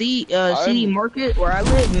 CD Market, where I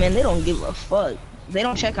live, man, they don't give a fuck. They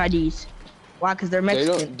don't check IDs. Why? Because they're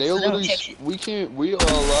Mexican. They literally, we are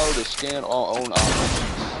allowed to scan our own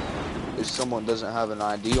IDs if someone doesn't have an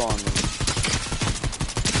ID on them.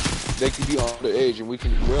 They could be underage, and we're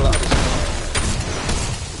allowed to scan.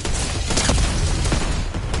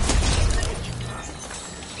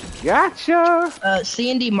 Gotcha.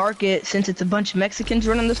 C&D Market, since it's a bunch of Mexicans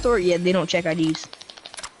running the store, yeah, they don't check IDs.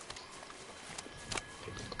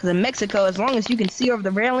 Because in Mexico, as long as you can see over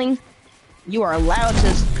the railing, you are allowed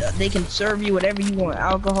to, they can serve you whatever you want.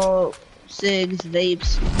 Alcohol, cigs,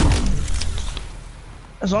 vapes.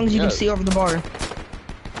 As long as you can see over the bar.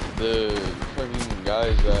 The fucking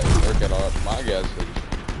guys that work at my gas station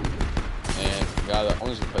and the guy that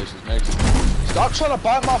owns the place is Mexican. Stop trying to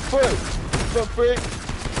bite my foot, foot freak.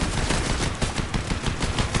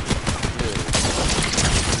 Yeah.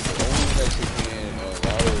 The only Mexican, a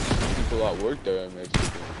lot of people that work there are Mexican.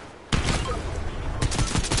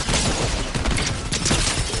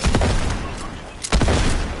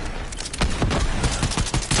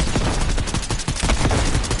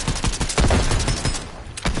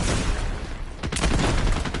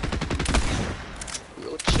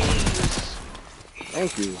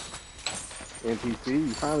 Thank you. NPC, you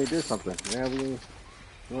finally did something. Yeah, we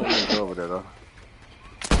won't even go over there though.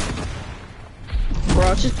 Bro, I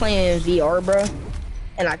was just playing VR, bro,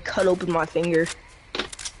 and I cut open my finger.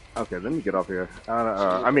 Okay, let me get off here.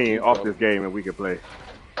 I mean, off this game and we can play.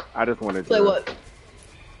 I just wanted to... Play what?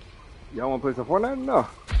 Y'all want to play some Fortnite? No.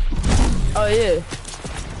 Oh, yeah.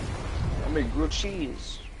 I make grilled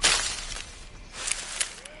cheese.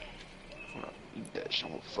 Eat that shit.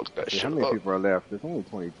 I'm gonna fuck that shit How many up. people are left? There's only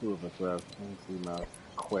 22 of us left. Let me see my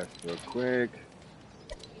quest real quick.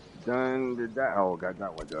 Done. Did that? Oh, got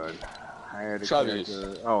that one done. I had a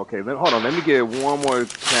character. Oh, okay. Hold on. Let me get one more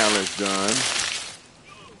challenge done.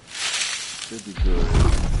 Should be good.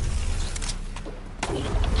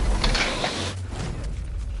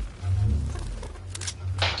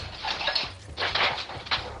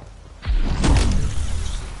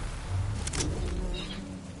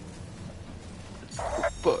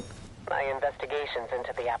 Fuck. I am investigations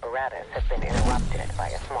into the apparatus have been interrupted by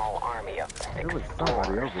a small army of There was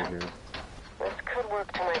somebody over here. This could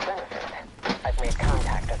work to my benefit. I've made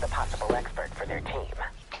contact as a possible expert for their team.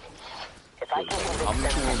 If I can How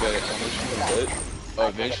much you gonna bet?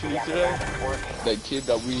 Eventually today, that kid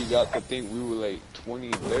that we got to think we were like 20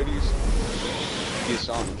 and 30s, gets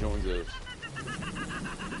on and joins us.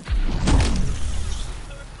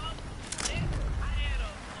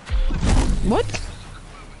 What?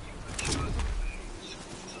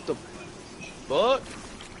 The fuck?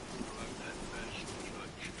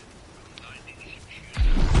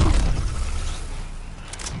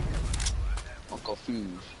 I'm confused.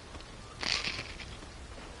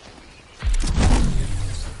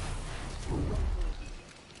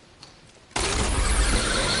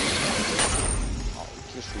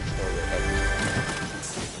 Just restart it.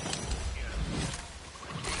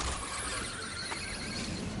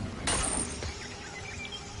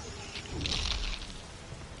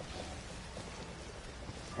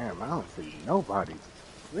 Damn, I don't see nobody.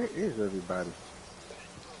 Where is everybody?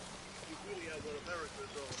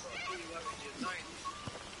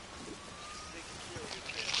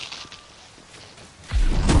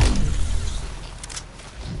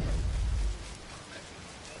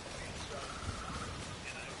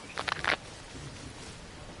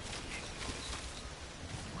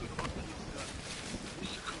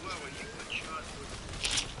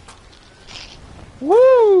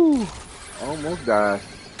 Woo! Almost died.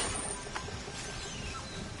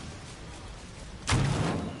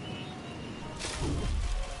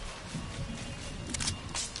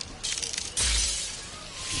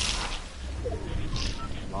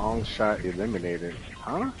 Long shot eliminated.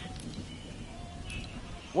 Huh?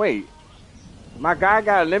 Wait. My guy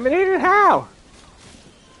got eliminated? How?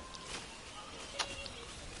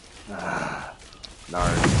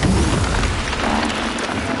 Nard.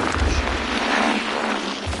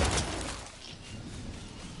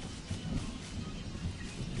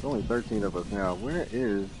 There's only 13 of us now. Where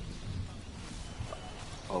is...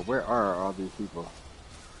 Oh, where are all these people?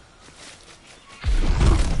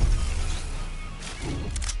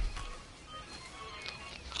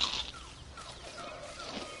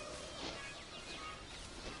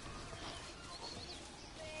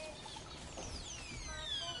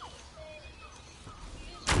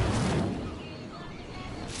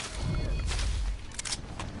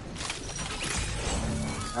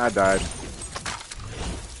 I died.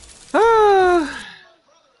 Ah!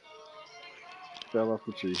 Fell off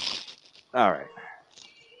the tree. Alright.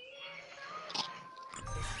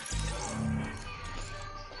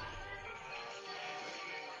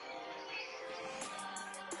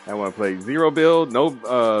 I want to play zero build, no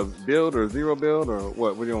build, or zero build, or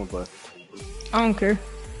what? What do you want to play? I don't care.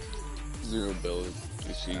 Zero build.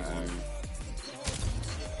 It's easy.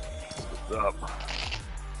 What's up?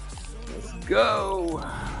 Let's go.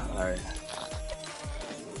 Alright.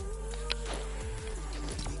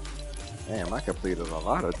 Damn, I completed a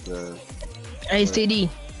lot of the... Hey, CD.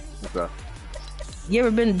 What's up? You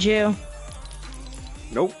ever been to jail?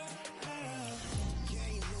 Nope.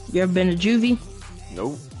 You ever been to juvie?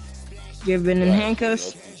 Nope. You ever been in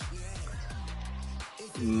handcuffs?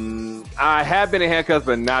 I have been in handcuffs,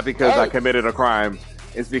 but not because I committed a crime.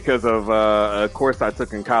 It's because of a course I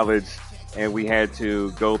took in college, and we had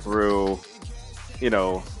to go through, you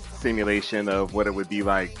know, simulation of what it would be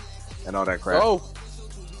like and all that crap. Oh,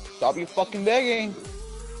 stop your fucking begging.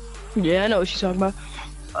 Yeah, I know what you're talking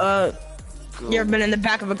about. You ever been in the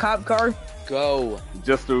back of a cop car? Go.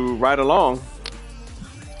 Just to ride along.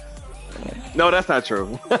 No, that's not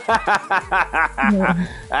true. Yeah,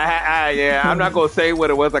 I'm not gonna say what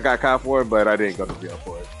it was I got caught for, but I didn't go to jail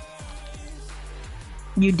for it.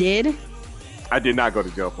 You did? I did not go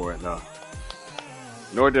to jail for it, no.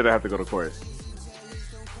 Nor did I have to go to court.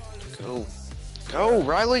 Go. Go,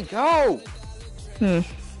 Riley, go!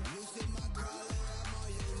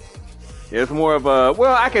 It's more of a,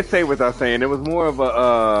 well, I can say without saying, it was more of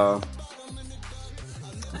a,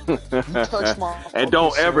 and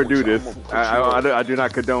don't ever do this. I do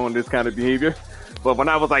not condone this kind of behavior. But when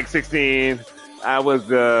I was like 16, I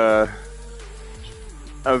was a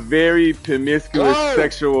very promiscuous,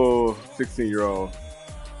 sexual 16-year-old.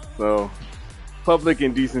 So public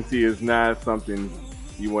indecency is not something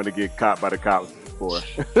you want to get caught by the cops for.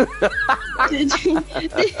 Did you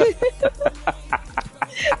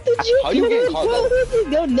How you get caught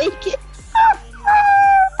though? go naked?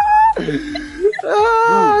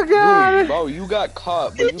 Oh god, dude, bro, you got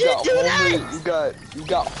caught, but you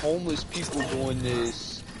got homeless people doing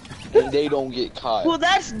this and they don't get caught. Well,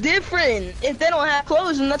 that's different. If they don't have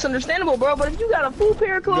clothes, then that's understandable, bro. But if you got a full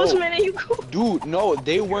pair of clothes, No. man, and you go. Dude, no,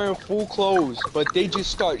 they wearing full clothes, but they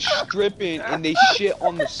just start stripping and they shit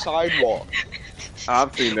on the sidewalk.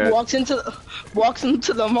 I've seen that. Walks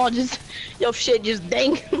into the mall, just yo shit just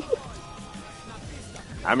dang.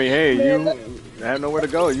 I mean, hey, Man, you have nowhere to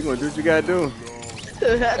go. You gonna do what you gotta do.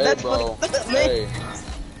 Hey, That's bro. what, man. Hey,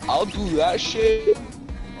 I'll do that shit.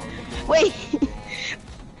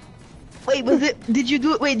 Wait, was it? Did you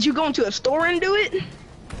do it? Wait, did you go into a store and do it?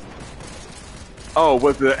 Oh,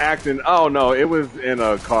 was the acting? Oh no, it was in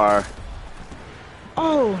a car.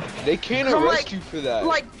 Oh, They can't I'm arrest like- you for that.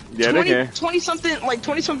 like Yeah, they can. 20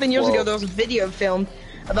 something years Whoa. ago, there was a video filmed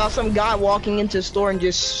about some guy walking into a store and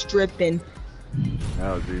just stripping.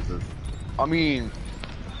 Oh Jesus. I mean,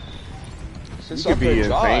 since You I could be can insane.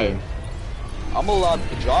 drive, I'm allowed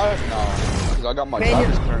to drive now because I got my Man,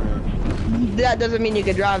 driver's permit. That doesn't mean you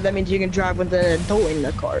can drive. That means you can drive with an adult in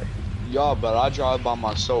the car. Yeah, but I drive by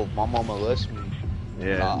myself. My mama lets me.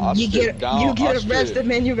 Yeah. I You strip get down. you I get strip- arrested,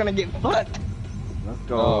 man. You're gonna get fucked. Let's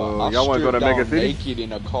go. I Y'all wanna go to stripped Mega down City? naked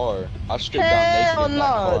in a car. I stripped Hell down naked in that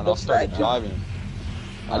no, car and I that's started not- driving.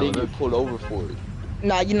 I Oh, didn't that's- get pulled over for it.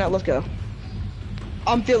 Nah, you know. Let's go.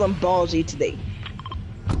 I'm feeling ballsy today.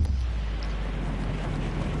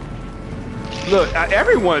 Look,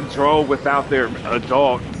 everyone drove without their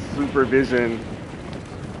adult supervision.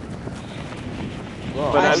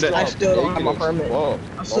 Bro, But I still don't have naked my as permit. fuck.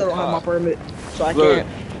 I still don't have my cap. permit, so I Look, can't.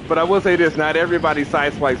 but I will say this: not everybody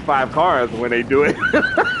sideswipes 5 cars when they do it.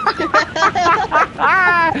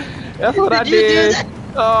 That's what I Did you do did. that?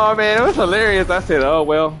 Oh man, it was hilarious. I said, "Oh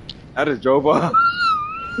well," I just drove off.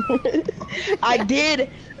 I did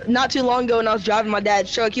not too long ago when I was driving my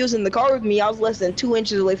dad's truck. He was in the car with me. I was less than 2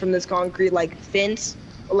 inches away from this concrete like fence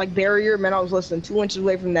or like barrier. Man, I was less than 2 inches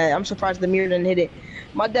away from that. I'm surprised the mirror didn't hit it.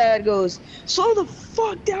 My dad goes, "Slow the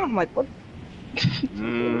fuck down." I'm like, "What?"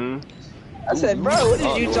 hmm I said, "Bro, what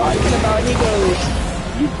are you talking about?" And he goes,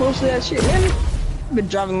 "You close to that shit, man? I've been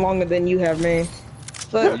driving longer than you have, man."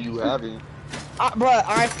 What But you having? bro,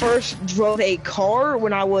 I first drove a car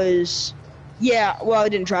when I was, well, I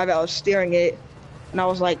didn't drive it, I was steering it, and I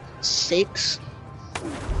was like 6.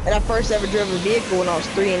 And I first ever drove a vehicle when I was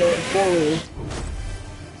 3 and it was 4-wheel.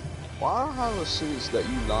 Why I have a sense that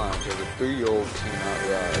you lying? Because a 3-year-old cannot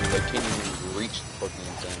ride. They can't even reach the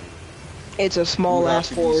fucking thing. It's a small You would ass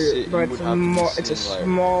have to be 4-wheel, sit- but you it's would have to be more, it's a sitting, like-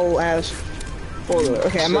 small ass 4-wheel.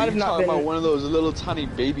 Okay, I So might have you not talking about been, one of those little tiny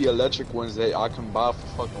baby electric ones that I can buy for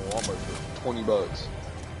fucking Walmart for $20.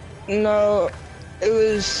 no, it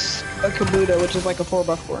was a Kabuto, which is like a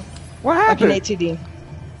 4x4. What Like an happened? ATV.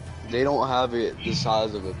 They don't have it the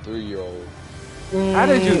size of a 3-year-old. How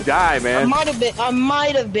did you die, I man? might have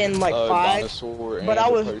been like 5, Dinosaur and but I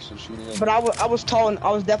the was- person shooting at but I was tall, and I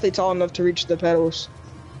was definitely tall enough to reach the pedals.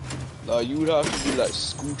 you would have to be like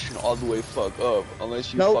scooching all the way fuck up,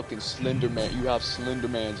 unless you Nope. fucking Slender Man. You have Slender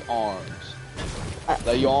Man's arms. I-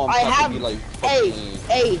 Like your arms I have, have, to be like hey, fucking.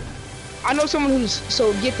 hey, I know someone who's,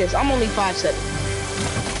 so get this, I'm only 5'7".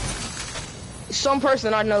 Some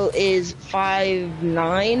person I know is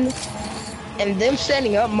 5'9", and them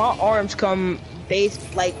standing up, my arms come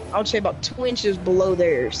like, I would say about 2 inches below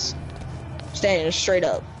theirs, standing straight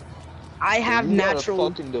up. I have You got a natural,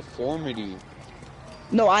 fucking deformity.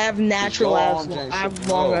 no, I have natural your ass, arms ain't I have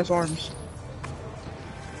so long long. ass arms.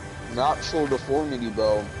 Natural deformity,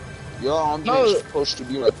 bro. Your arms No. ain't supposed to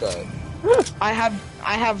be like that. I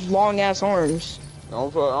have long ass arms.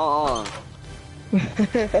 Don't put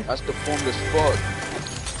That's deformed as fuck.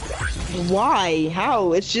 Why?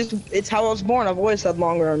 How? It's how I was born. I've always had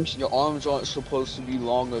long arms. Your arms aren't supposed to be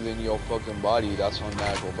longer than your fucking body. That's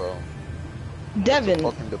unnatural, bro. Devin,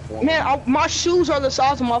 Fucking deformity. man, my shoes are the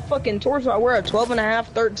size of my fucking torso. I wear a 12 and a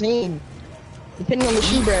half, 13. Depending on the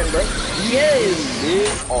shoe brand, bro. Yes. Big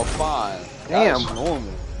or fine. Damn. That's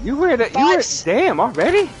normal. You wear that? You wear, Five- damn,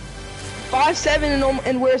 already? 5'7"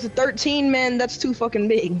 and wears a 13, man, that's too fucking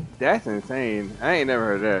big. That's insane. I ain't never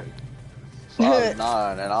heard that.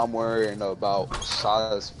 5'9", and I'm wearing about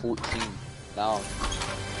size 14 now.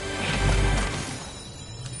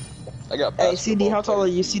 I got Hey, CD, how tall are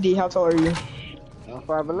you? CD, how tall are you? I'm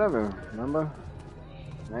 5'11", remember?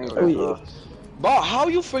 I ain't Oh, that yeah. tall. But how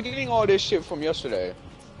you forgetting all this shit from yesterday?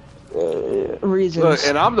 Reasons. Look,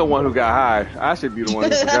 and I'm the one who got high. I should be the one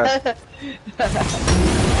who forgot.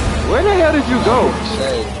 Where the hell did you go? I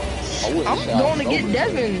wouldn't I'm say I going to was get over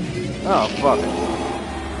Devin. Oh, fuck.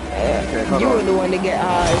 Okay, hold You were on. the one to get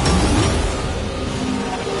high. there.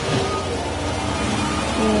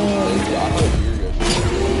 I heard you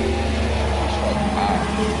yesterday. It's like,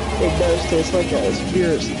 ah. It does just tastes like a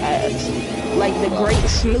beer's ass. Like the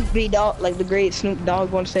great Snoop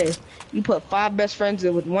Dogg once said, you put 5 best friends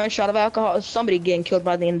in with 1 shot of alcohol, somebody getting killed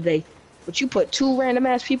by the end of the day. But you put 2 random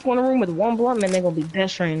ass people in a room with 1 blunt, man, they're gonna be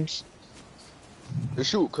best friends.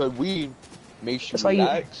 Shoot, cause weed makes you That's why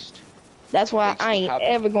relaxed. That's why Makes I you ain't happy.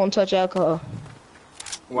 ever gonna touch alcohol.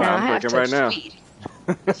 Wow, Now, I I'm have drinking right touched now. weed.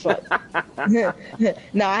 That's what.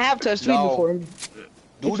 Now I have touched weed No. before. It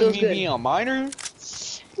Due to feels me good. being a minor,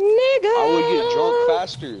 Nigga. I would get drunk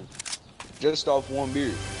faster just off 1 beer.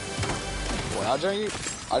 When I drank it,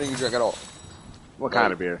 I didn't drink at all. What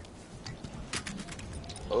kind of beer?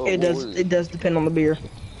 Oh, It what does. was It does depend on the beer.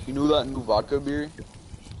 You knew that new vodka beer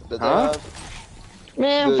that Huh? they have?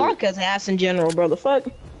 Man, The- vodka's ass in general, bro. The fuck?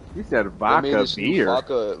 You said They made vodka this new beer.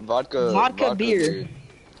 vodka Beer.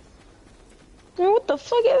 Man, what the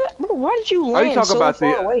fuck is that? Bro, why did you Are you land talking so about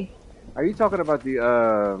far the? away? Are you talking about the?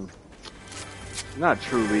 Not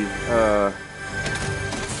truly. I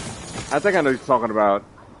think I know what you're talking about.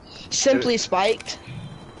 Simply spiked.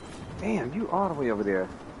 Damn, you all the way over there.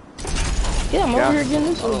 Yeah, I'm Yeah. over here getting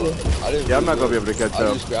this over. I didn't Yeah, I'm really not gonna be look. able to catch I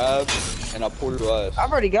up. just grabbed and I poured the glass.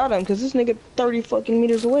 I've already got him because this nigga 30 fucking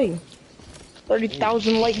meters away.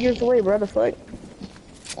 30,000 light years away, bro. The fuck?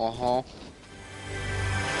 Uh-huh.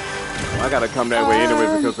 I gotta come that way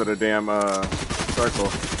anyway because of the damn circle.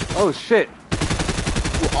 Oh shit!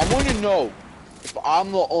 Well, I want to know if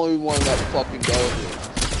I'm the only one that fucking does it.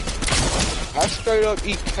 I straight up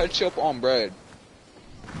eat ketchup on bread.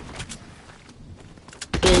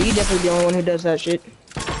 Yeah, you definitely the only one who does that shit.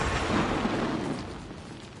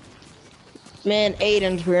 Man,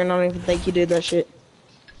 Aiden's weird. I don't even think you did that shit.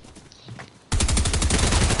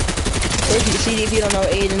 If you don't know,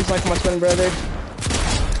 Aiden's like my twin brother.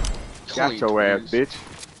 Got your ass, bitch.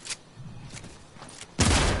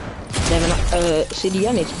 Damn, CD,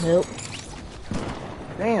 I need some help.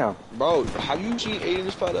 Damn. Bro, have you seen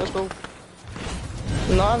Aiden's fat ass, bro?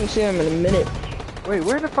 No, I haven't seen him in a minute. Wait,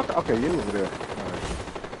 where the fuck? Okay, you over there.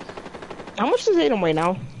 How much does Aiden weigh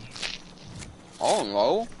now? I don't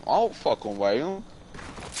know. I don't fucking weigh him.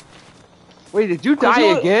 Wait, did you Cause die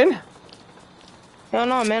you- again? Hell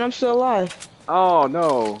no, man, I'm still alive. Oh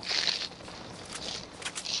no.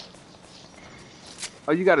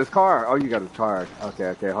 Oh, you got his car. Oh, you got his car. Okay,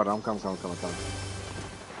 okay. Hold on. I'm coming.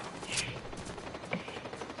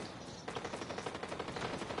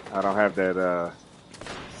 I don't have that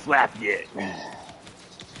slap yet.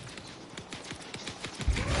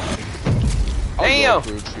 Damn.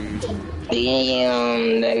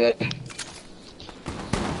 Damn, nigga.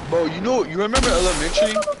 Bro, you remember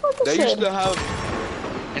elementary? They used to have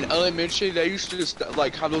in elementary. They used to just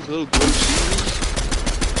like have those little glue seasons.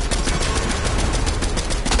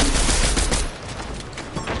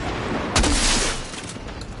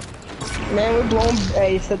 Man, we're blowing.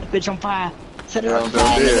 Hey, set the bitch on fire. Set it I on sure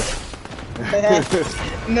fire, did.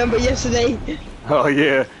 nigga. Remember yesterday? Oh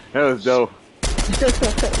yeah, that was dope.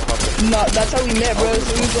 No, that's how we met, bro.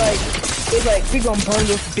 So he's like, we gonna burn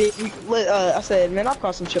this bitch. I said, man, I'll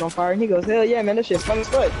caught some shit on fire. And he goes, hell yeah, man, that shit fun as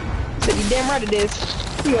fuck. I said, you damn right it is.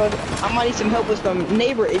 He goes, I might need some help with some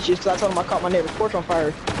neighbor issues, because I told him I caught my neighbor's porch on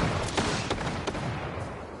fire.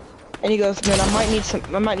 And he goes, man, I might need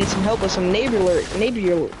some help with some neighbor.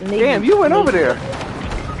 Damn, you went over there.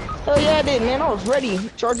 Hell yeah, I did, man. I was ready,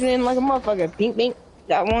 charging in like a motherfucker. Bink, bink,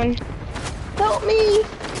 got one. Help me.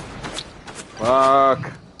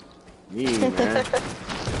 Fuck me, man.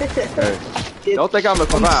 Hey, don't think I'm gonna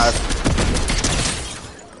survive.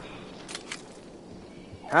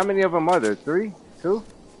 How many of them are there? 3? 2?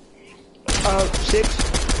 6.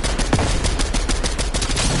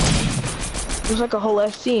 It was like a whole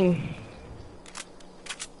ass team.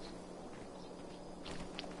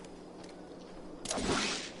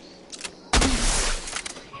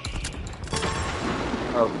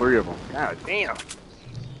 Oh, 3 of them. God damn.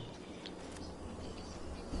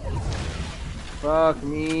 Fuck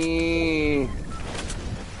me.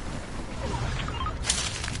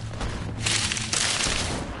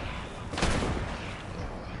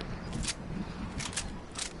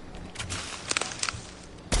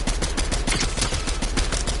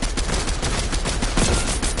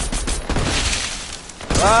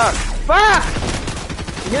 Fuck! Fuck!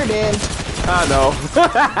 You're dead. I know.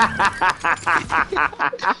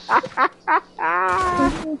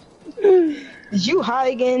 Is you high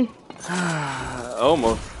again?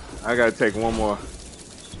 Almost. I gotta take one more.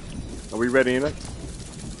 Are we ready, Enoch?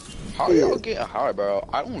 How y'all getting high, bro?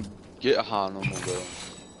 I don't get high no more, bro.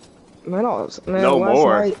 Man, No last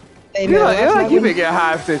more. Night, hey, You man, know, last night you've when- been getting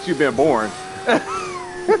high since you've been born. Man,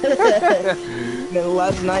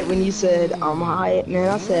 last night when you said I'm high, man,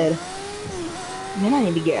 I said Man, I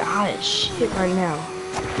need to get high as shit right now.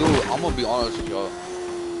 Dude, I'm gonna be honest with y'all.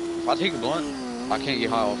 If I take a blunt, I can't get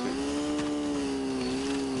high off it.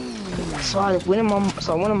 So I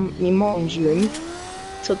one of me moms, you hear me?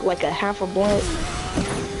 Took like a half a blunt.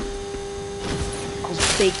 I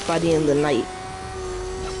was baked by the end of the night.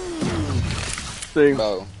 See,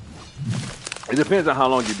 Bro, it depends on how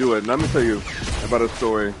long you do it. And let me tell you about a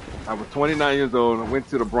story. I was 29 years old. I went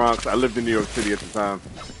to the Bronx. I lived in New York City at the time.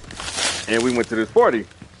 And we went to this party.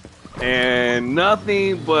 And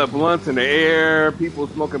nothing but blunts in the air, people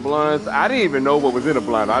smoking blunts. I didn't even know what was in a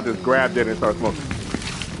blunt. I just grabbed it and started smoking.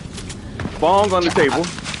 Bong on the table.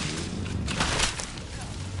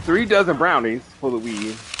 3 dozen brownies full of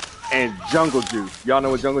weed. And jungle juice. Y'all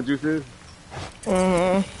know what jungle juice is?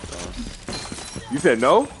 Mm-hmm. You said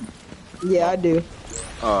no? Yeah, I do.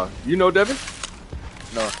 You know, Devin?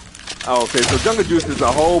 no. Oh, okay. So jungle juice is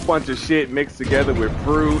a whole bunch of shit mixed together with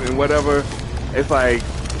fruit and whatever. It's like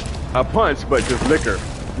a punch, but just liquor.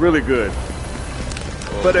 Really good.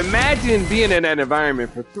 But imagine being in that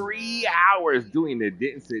environment for 3 hours doing it.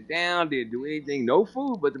 Didn't sit down, didn't do anything, no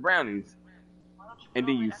food but the brownies. And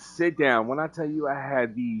then you sit down. When I tell you I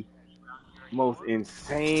had the most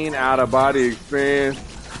insane out of body experience,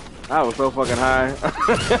 I was so fucking high.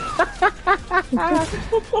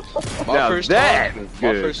 My first time,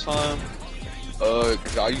 good.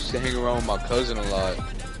 'cause I used to hang around with my cousin a lot. I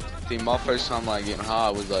think my first time like getting high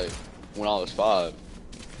was like when I was 5,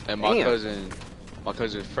 and my Damn. cousin's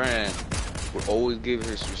friend would always give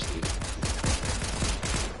her some shit,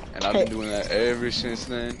 and I've been doing that ever since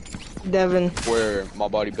then. Devin, Where my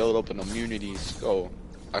body built up an immunity, so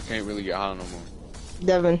I can't really get high no more.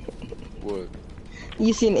 Devin, What?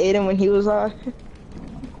 you seen Aiden when he was high?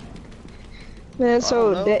 Man,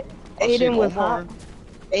 so don't know. I've Aiden seen was Omar. high.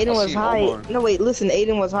 Aiden I've was seen high. Omar. No, wait, listen.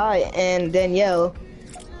 Aiden was high, and Danielle.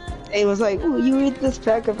 Aiden was like, "Ooh, you eat this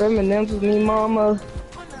pack of M&Ms with me, mama?"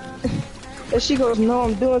 And she goes, "No,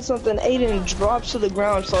 I'm doing something." Aiden drops to the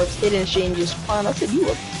ground, starts hitting Shane just fine. I said, "You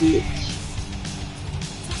a bitch."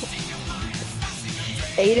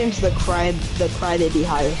 Aiden's the crybaby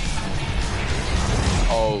high.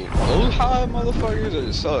 Oh, those high motherfuckers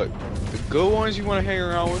that suck. The good ones you want to hang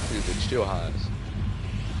around with is the chill highs.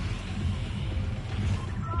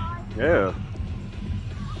 Yeah.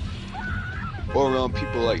 Or around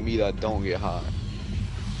people like me that don't get high.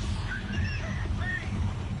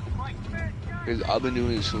 Because I've been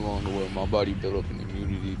doing it so long to where my body built up an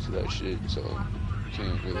immunity to that shit, so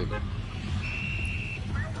can't really.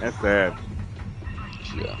 That's sad.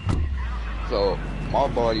 Yeah. So my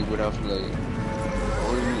body would have to like. The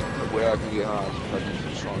only way I can get high is if I do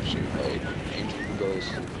some strong shit, like angel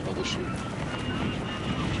dust and other shit.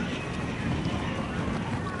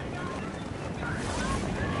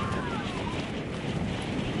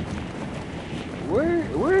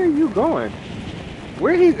 Where are you going?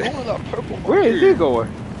 Where he? Oh, that purple mark Where is here. he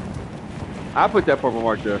going? I put that purple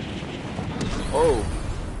mark there. Oh,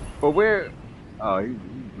 But where? Oh, he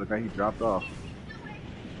look like he dropped off.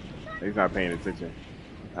 He's not paying attention.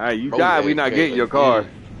 All right, you bro, died. We not AFK getting your car.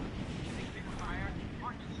 again.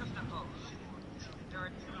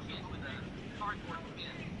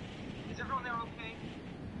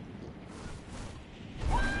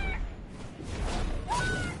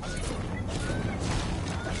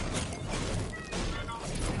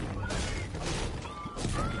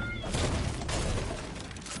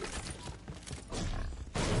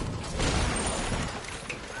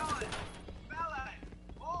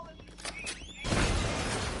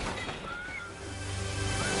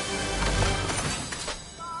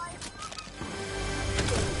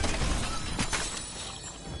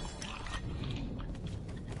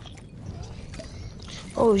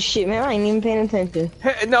 Oh shit, man, I ain't even paying attention.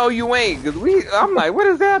 Hey, no, you ain't. Cause I'm like, what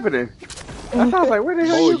is happening? I was like, where the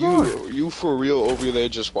hell Oh, you going? you for real over there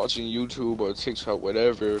just watching YouTube or TikTok,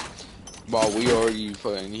 whatever, while we already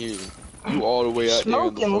fucking here. You all the way out there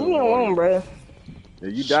in the Smoking, leave me fucking alone, water. bro. Yeah,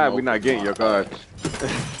 you died. We not getting your car.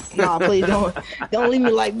 Nah, please don't leave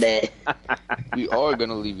me like that. We are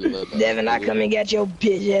gonna leave you like that. Devin, I come and get your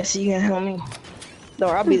bitch ass so you can help me. Don't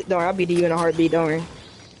worry, I'll be to you in a heartbeat, don't worry.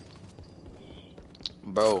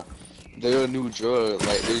 Bro, there's a new drug,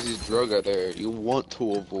 like there's this drug out there you want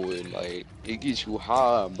to avoid, like it gets you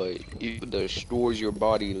high, but it destroys your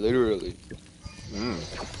body literally. Oh,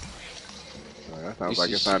 that sounds It's like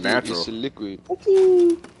it's not just, natural. it's a liquid.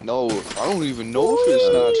 No, I don't even know if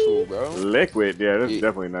it's natural, bro. Liquid, yeah, that's It,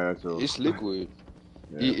 definitely not natural. it's liquid.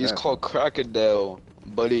 Yeah, It's that's called crocodile,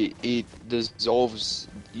 but it dissolves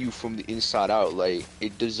you from the inside out. Like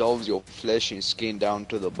it dissolves your flesh and skin down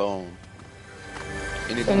to the bone,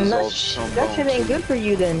 and it And dissolves some that bone shit ain't too. good for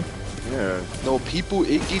you then. Yeah. No, people,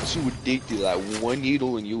 it gets you addicted. Like one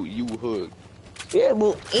needle and you hooked. Yeah,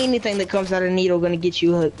 well, anything that comes out of a needle gonna get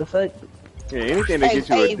you hooked. The fuck? Yeah, anything that Hey, gets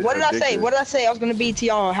you hey, what did I say? addicted. What did I say? I was gonna be to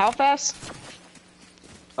y'all. How fast?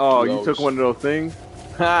 Oh, 2 you took hours. one of those things?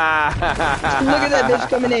 Look at that bitch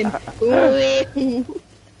coming in.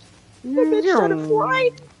 That bitch started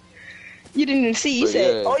flying. You didn't even see. You But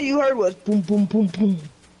said yeah, all you heard was boom, boom, boom, boom.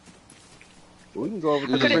 We can go over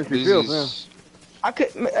to this the is Princely this Fields now. is I could.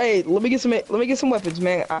 Hey, let me get some. Let me get some weapons,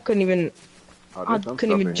 man. I couldn't even. Oh, I there's some couldn't stuff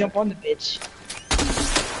even in here. jump on the bitch.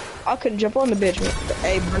 I couldn't jump on the bitch, man.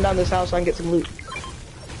 Hey, burn down this house so I can get some loot.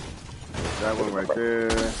 That one right there.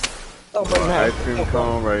 Don't burn the Ice house. cream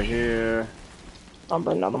cone right here. Don't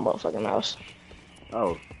burn down the motherfucking house.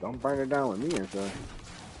 Oh, don't burn it down with me and stuff.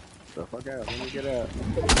 The fuck out. Let me get out.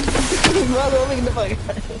 Brother, look at the fuck.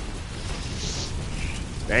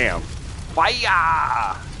 Damn.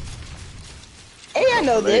 Fire! Hey, I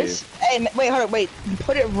know Blaze. this. Hey, wait, hold on, wait.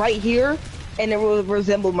 Put it right here, and it will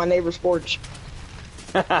resemble my neighbor's porch.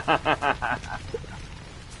 Yeah,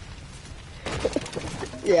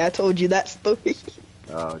 I told you that story.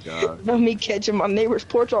 Oh, God. About me catching my neighbor's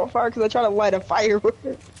porch on fire because I tried to light a fire with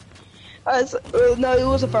it. No, it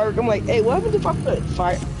was a firework. I'm like, hey, what happens if I put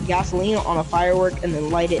gasoline on a firework and then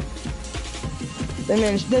light it? Then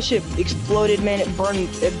man, that shit exploded, man. It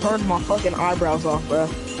burned my fucking eyebrows off, bro.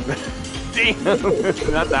 Damn.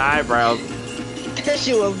 Not the eyebrows. That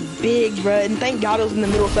shit was big, bro. And thank God it was in the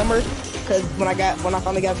middle of summer, because when I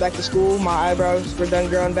finally got back to school, my eyebrows were done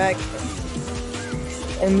growing back.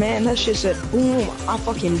 And man, that shit said boom. I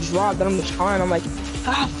fucking dropped, and I'm just crying. I'm like,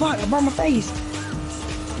 ah, fuck, I burned my face.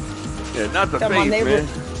 Yeah, not the That face, my neighbor. man.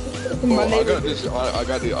 My I neighbor. got this. I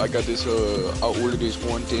ordered this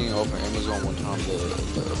one thing off of Amazon one time.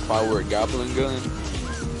 The firework Gatling gun.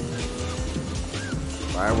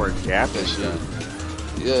 Fireworks gap That and shit.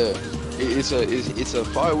 shit. Yeah. It's a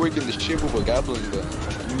firework in the shape of a Gatling gun.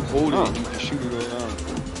 You hold it and you can shoot it around.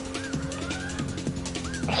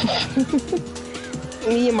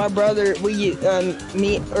 Me and my brother, me and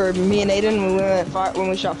Aiden, when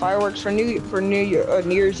we shot fireworks for New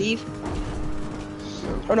Year's Eve.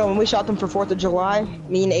 Or no, when we shot them for 4th of July,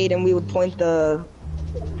 me and Aiden, we would point the.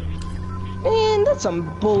 Man, that's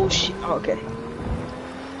some bullshit. Oh, okay.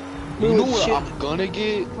 You know what I'm gonna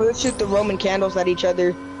get? We would shoot the Roman candles at each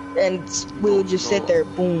other, and we would just sit there,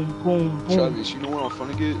 boom, boom, boom. Travis, you know what I'm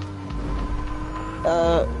gonna get?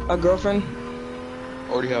 A girlfriend.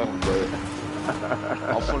 Already have one, but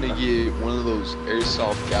I'm gonna get one of those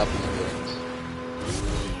airsoft Gatling guns.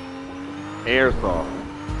 Airsoft.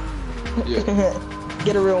 Yeah,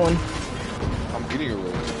 Get a real one. I'm getting a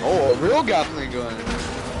real one. Oh, a real Gatling gun.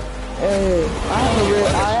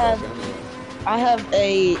 I have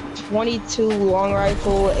a 22 long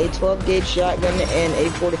rifle, a 12 gauge shotgun, and a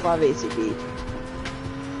 45 ACP. You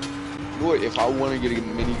know what? If I want to get a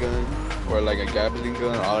minigun or like a Gatling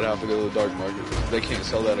gun, I would have to go to the dark market. They can't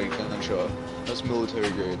sell that at a gun shop. That's military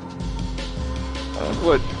grade.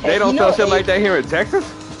 What? They don't sell shit like that here in Texas?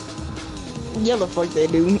 Yeah, the fuck they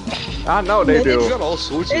do. I know they They do. got all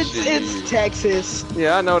sorts of It's shit. it's Texas.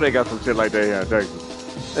 Yeah, I know they got some shit like that here in Texas.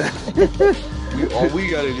 All we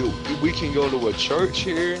gotta do, we can go to a church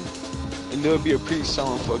here, and there'll be a priest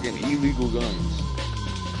selling fucking illegal guns.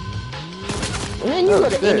 Man, you Oh, go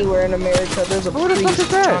to shit. anywhere in America, there's a Who the fuck priest is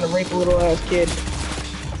that? trying to rape a little ass kid.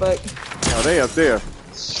 But Oh, they up there.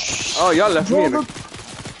 Oh, y'all left me in the...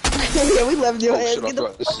 yeah, we left your Oh ass. shit, I Get the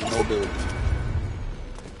forgot. This is no build.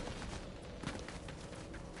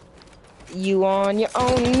 You on your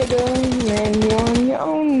own, nigga, man. You on your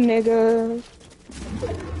own, nigga.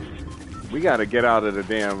 We gotta get out of the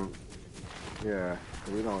damn... Yeah,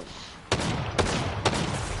 we don't...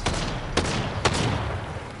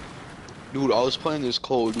 Dude, I was playing this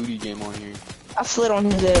Call of Duty game on here. I slid on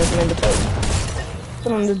his ass, man. The fuck.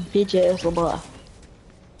 Slid on this bitch ass little boy.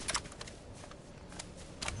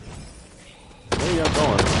 Where y'all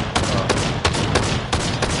going?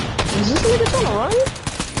 Is this nigga trying to run?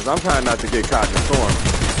 Cause I'm trying not to get caught in the storm.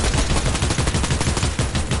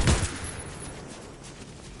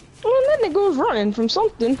 Man, that nigga was running from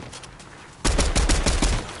something.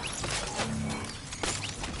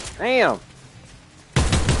 Damn!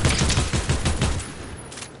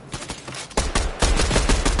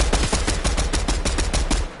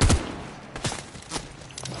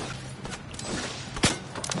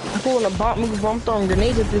 I'm pulling a bomb move. I'm throwing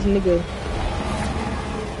grenades at this nigga.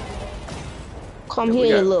 Come Yeah,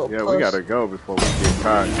 here, little yeah, puss. we gotta go before we get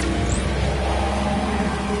caught.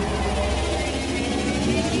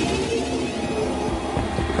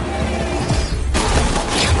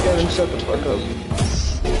 Let him shut the fuck up.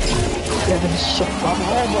 Devin, shut I'm up.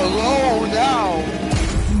 home alone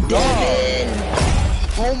now. Devin!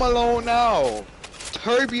 Home alone now.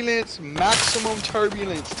 Turbulence, maximum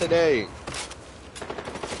turbulence today.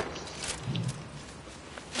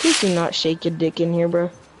 Please do not shake your dick in here, bro.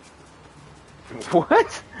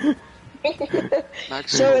 What?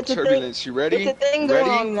 Maximum it's a turbulence. thing. You ready? It's a thing You going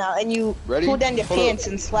ready? on now, and you Ready? pull down your Hold up. pants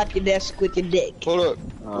and slap your desk with your dick. Hold up.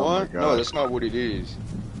 Oh my What? No, God. that's not what it is.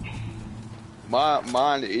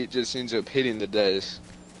 Mine, it just ends up hitting the desk.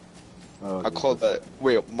 Oh, I call that.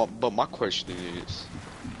 Wait, but my question is,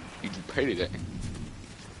 did you pray today?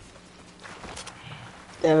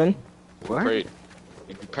 Devin. what? Pray.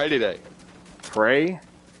 Did you pray today? Pray?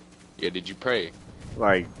 Yeah, did you pray?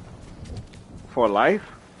 Like for life?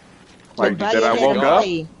 Like, Like bow that your I head woke and up?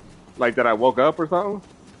 pray. Like that I woke up or something?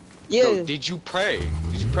 Yeah. No, did you pray?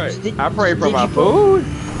 Did you pray? I pray for Did my you pray? food.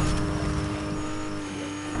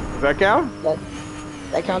 Does that count?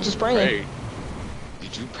 That counts as praying. Pray.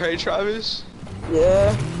 Did you pray, Travis?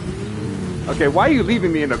 Yeah. Okay, why are you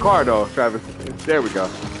leaving me in the car though, Travis? There we go.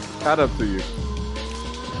 Shout out to you.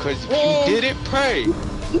 Because Man. you didn't pray.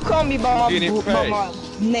 You call me by Didn't by pray. my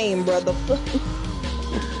name, brother.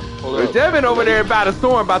 Hold up. Devin over there by the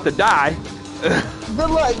storm about to die. Good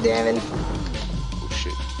luck, Devin. Oh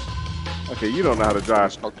shit. Okay, you don't know how to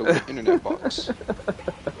drive. Snuck the little internet box.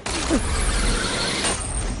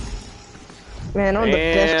 Man, I'm the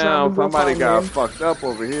best driver Damn, somebody got man. fucked up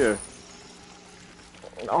over here.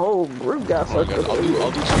 The whole group got Oh my fucked god, up.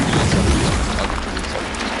 I'll do turbulence.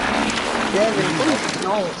 Devin, please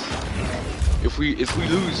don't. If we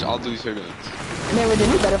lose, I'll do turbulence. Never did.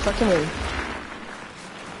 You better fucking win.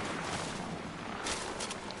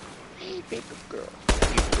 Hey, baby girl.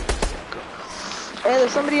 Hey,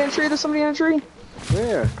 there's somebody in a tree. There's somebody in a tree.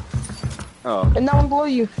 Yeah. Oh, And that one below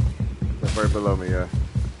you. that's right below me, yeah.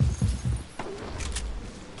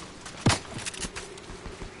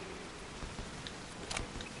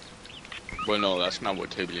 Well, no, that's not what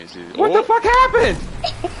turbulence is. What the fuck happened?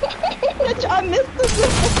 I missed this.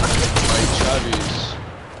 Like, Travis,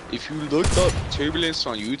 if you look up turbulence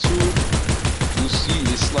on YouTube, you'll see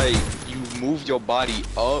it's like you move your body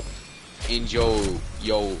up, and your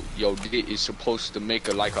dick is supposed to make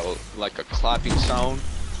a like a clapping sound.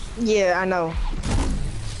 Yeah, I know.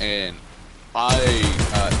 And I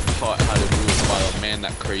taught how to do it by a man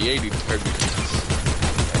that created turbulence.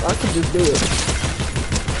 I could just do it.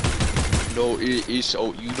 No, it's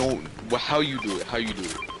so you don't. Well, how you do it? How you do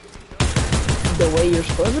it? The way you're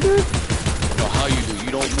supposed to do it? No, how you do it?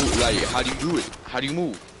 You don't move. Like, how do you do it? How do you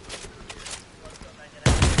move?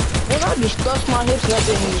 Man, I just thrust my hips up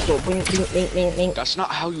and just go bing, bing, bing, bing, bing. That's not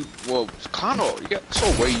how you. Well, kind of. Yeah, it's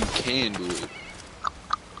a way you can do it.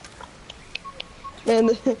 Man,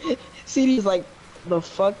 CD's like, the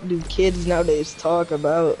fuck do kids nowadays talk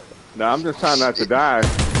about? No, I'm just trying not to die.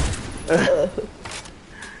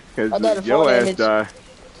 I died Cause of your fall ass damage. die.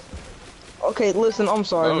 Okay, listen, I'm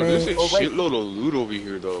sorry, Oh, man. there's a Oh, wait. shitload of loot over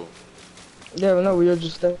here, though. Yeah, no, we were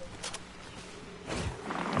just there.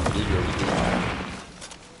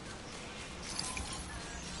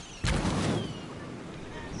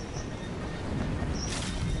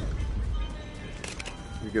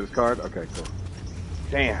 You get his card? Okay, cool.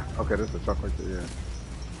 Damn. Okay, this is a truck right there,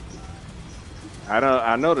 yeah.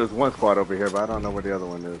 I know there's one squad over here, but I don't know where the other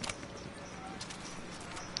one is.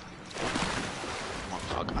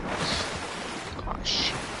 Oh,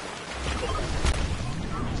 gosh.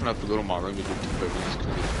 I'm gonna have to go to my room to do turbulence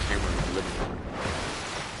because there's a camera in the living room.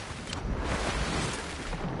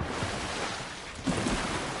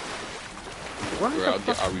 What Where the I'll fuck?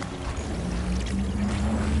 get our reboot.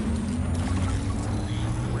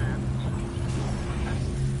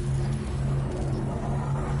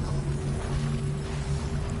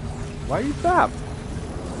 Why you stop?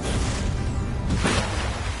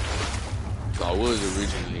 I was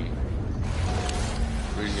originally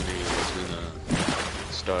was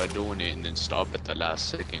gonna start doing it and then stop at the last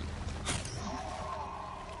second.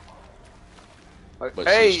 But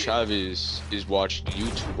Hey, since Travis is watching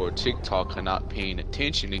YouTube or TikTok and not paying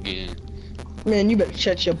attention again, Man, you better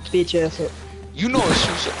shut your bitch ass up. you know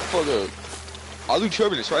it's for the. I'll do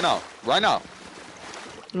turbulence right now. Right now.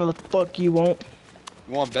 No, the fuck you won't.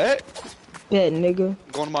 You want to bet? Yeah, nigga.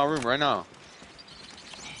 Go to my room right now.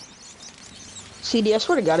 CD, I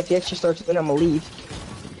swear to God, if he actually starts doing, I'm gonna leave.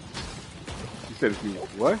 you said if you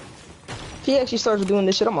what? If he actually starts doing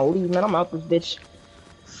this shit, I'm gonna leave, man. I'm out this bitch.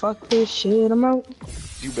 Fuck this shit, I'm out.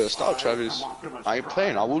 You better stop, Travis. I ain't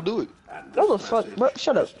playing. I will do it. What the fuck, bro?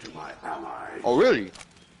 Shut up, Oh, really?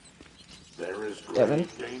 Devin.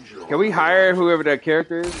 Can we hire whoever that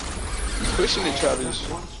character is? Pushing it, Travis.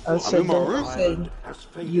 I said, in my room. I said,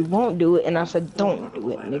 you won't do it, and I said, don't do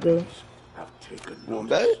it, nigga. Want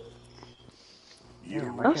bet?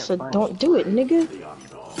 I said, don't do it, nigga.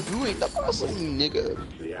 You ain't the boss of me, nigga.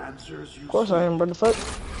 Of course I am, brother. Fuck.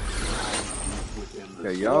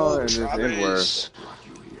 Okay, y'all and this N-word. Travis.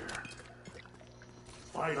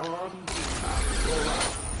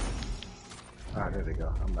 Ah, there they go.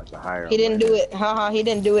 I'm about to hire He him didn't right do here. it. Haha, he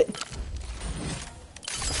didn't do it.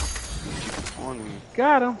 On me.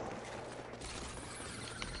 Got him.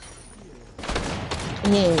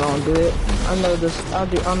 He ain't gonna do it. I know this. I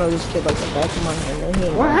know this kid like the back of my hand. He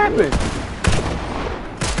ain't What gonna do it. happened?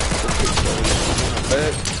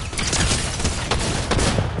 Bet.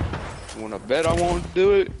 You wanna bet I won't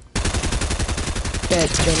do it?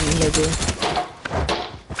 That's them, nigga.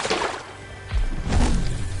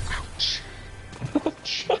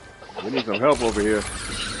 We need some help over here.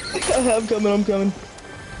 I'm coming. I'm coming.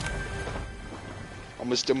 I'm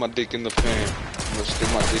gonna stick my dick in the fan. I'm gonna stick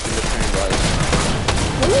my dick in the fan, guys.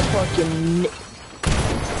 What the fucking?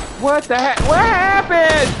 What the heck? What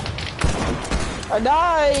happened? I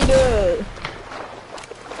died.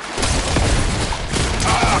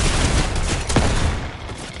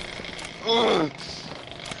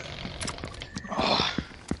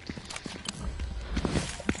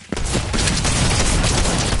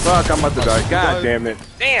 Fuck, I'm about to die. God damn it.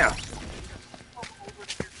 Damn.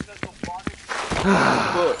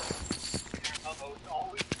 Look,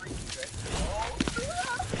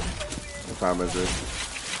 What time is it?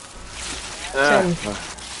 10.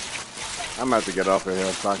 I'm about to get off of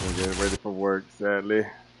here so I can get ready for work, sadly.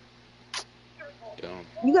 damn.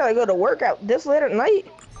 You gotta go to work out this late at night.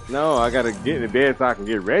 No, I gotta get in bed so I can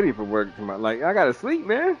get ready for work tomorrow. Like, I gotta sleep,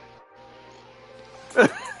 man.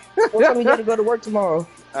 What time you gotta go to work tomorrow?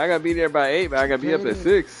 I gotta be there by 8, but I gotta be up at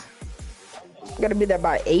 6. You gotta be there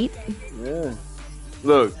by 8. Yeah.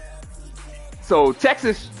 Look, so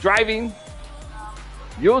Texas driving,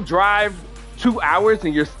 you'll drive 2 hours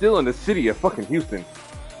and you're still in the city of fucking Houston.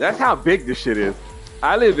 That's how big this shit is.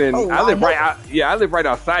 I live right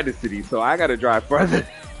outside the city, so I gotta drive further.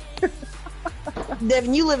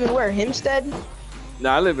 Devin, you live in where? Hempstead? No,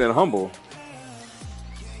 I live in Humble.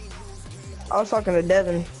 I was talking to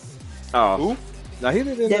Devin. Oh. Who? No, he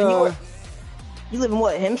live in, Devin, you live in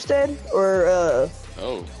what? Hempstead? Or,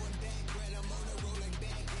 Oh.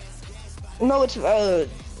 no, it's, you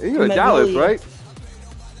in Magnolia. Dallas, right?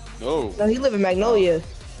 No. No, he live in Magnolia.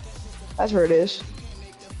 That's where it is.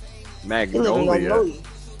 He live in Magnolia. Magnolia.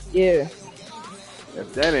 Yeah.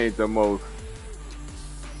 If that ain't the most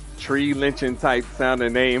tree lynching type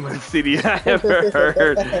sounding name of city I ever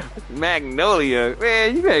heard. Magnolia.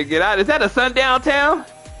 Man, you better get out. Is that a sundown town?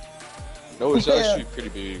 No, it's actually pretty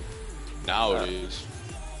big. Now it is.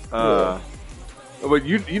 But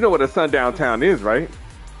you know what a sundown town is, right?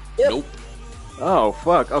 Yep. Nope. Oh,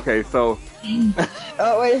 fuck. Okay, so.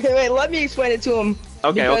 Oh, wait, let me explain it to him.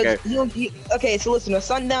 Okay, Okay, so listen, a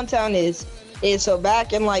sundown town is so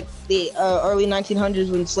back in like the early 1900s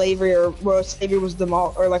when slavery was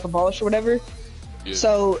abolished or whatever. Yeah.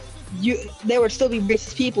 So there would still be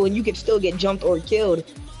racist people and you could still get jumped or killed.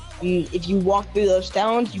 And if you walk through those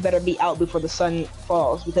towns, you better be out before the sun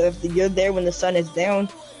falls, because if you're there when the sun is down,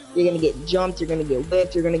 you're gonna get jumped, you're gonna get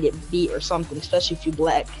whipped, you're gonna get beat or something, especially if you're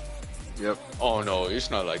black. Yep. Oh no,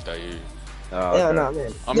 it's not like that here. Hell no,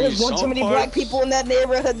 man. I mean, There's so some many black parts- people in that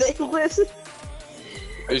neighborhood. They listen.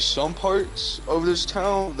 There's some parts of this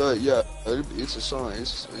town that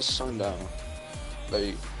it's sundown.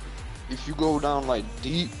 Like if you go down like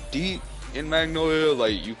deep in Magnolia,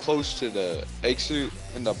 like you close to the exit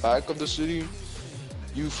in the back of the city,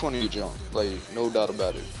 you funny jump. Like no doubt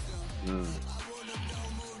about it.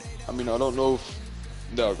 I mean, I don't know if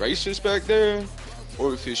the racist back there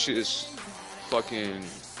or if it's just fucking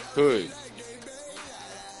hood.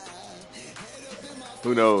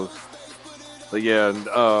 Who knows? But yeah,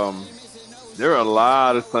 there are a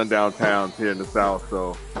lot of sundown towns here in the South,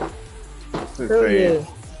 so it's Hell insane.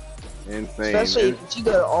 yeah. Insane. Especially if you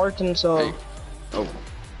go to Arkansas. Hey. Oh.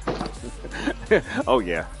 Oh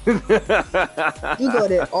yeah. You go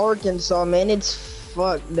to Arkansas, man, it's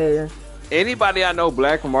fucked there. Anybody I know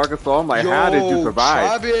black from Arkansas, I'm like, how did you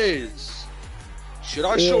survive? Travis, should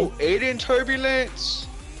I show Aiden turbulence?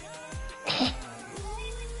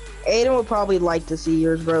 Aiden would probably like to see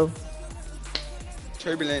yours, bro.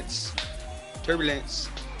 Turbulence.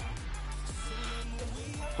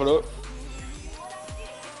 Hold up.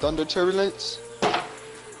 Thunder turbulence. What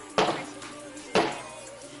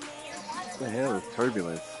the hell is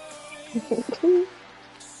turbulence?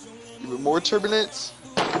 Even more turbulence.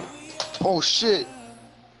 Oh shit.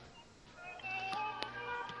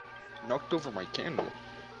 knocked over my candle.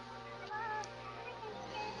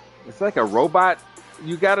 It's like a robot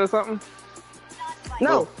you got or something?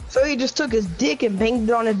 No, so he just took his dick and banged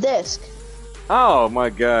it on his desk. Oh my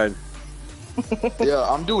god. Yeah,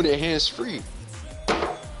 I'm doing it hands free.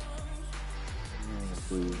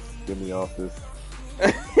 Please, get me off this.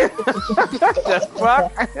 The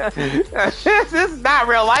fuck? This is not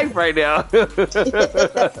real life right now.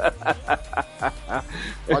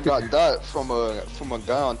 I got that from a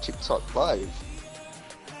guy on TikTok Live.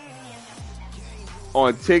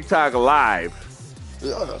 On TikTok Live.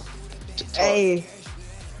 Yeah. TikTok. Hey,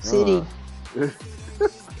 City,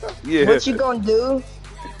 Yeah. what you gonna do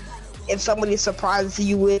if somebody surprises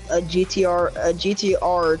you with a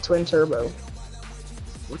GTR twin turbo?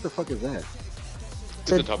 What the fuck is that?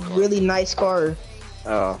 It's a really nice car.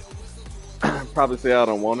 Oh. Probably say I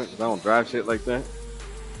don't want it because I don't drive shit like that.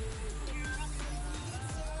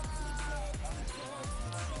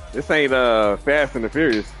 This ain't Fast and the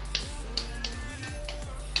Furious.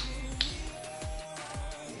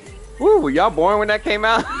 Woo, were y'all born when that came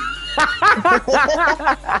out?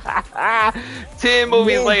 10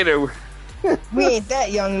 movies Man. later. We ain't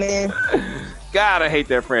that young, man. God, I hate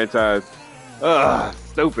that franchise. Ugh,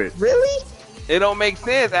 stupid. Really? It don't make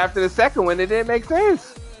sense. After the second one, it didn't make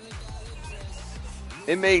sense.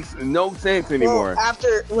 It makes no sense anymore.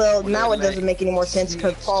 Now it doesn't make any more sense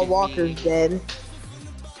because Paul Walker's dead.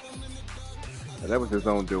 That was his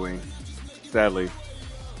own doing, sadly.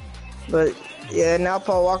 But yeah, now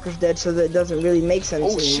Paul Walker's dead, so that doesn't really make sense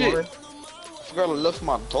Oh anymore. shit! I forgot I left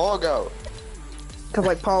my dog out. Cause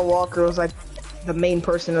like Paul Walker was like the main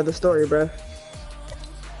person of the story, bro.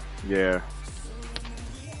 Yeah.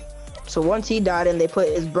 So once he died and they put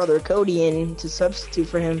his brother Cody in to substitute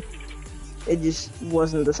for him, it just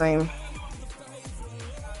wasn't the same.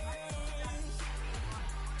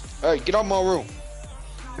 Hey, get out my room.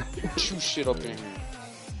 Shoot shit up in here.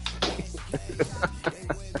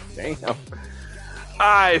 Damn.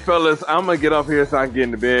 Alright, fellas, I'm gonna get off here so I can get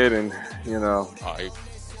into bed and, Alright.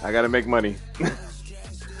 I gotta make money.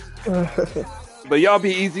 But y'all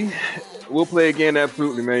be easy. We'll play again,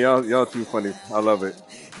 absolutely, man. Y'all too funny. I love it.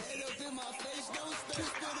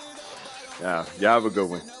 Yeah, y'all have a good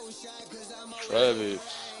one. Travis.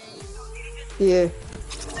 Yeah.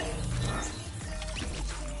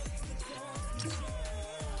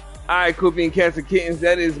 Alright, cool being cats and kittens.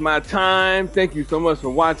 That is my time. Thank you so much for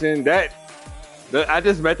watching. I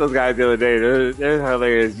just met those guys the other day. They're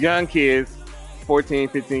hilarious. Young kids, 14,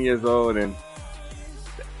 15 years old, and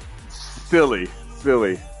silly.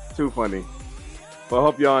 Too funny. Well, I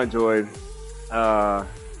hope y'all enjoyed.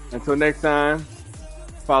 Until next time,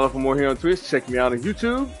 follow for more here on Twitch. Check me out on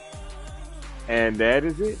YouTube. And that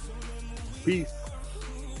is it. Peace.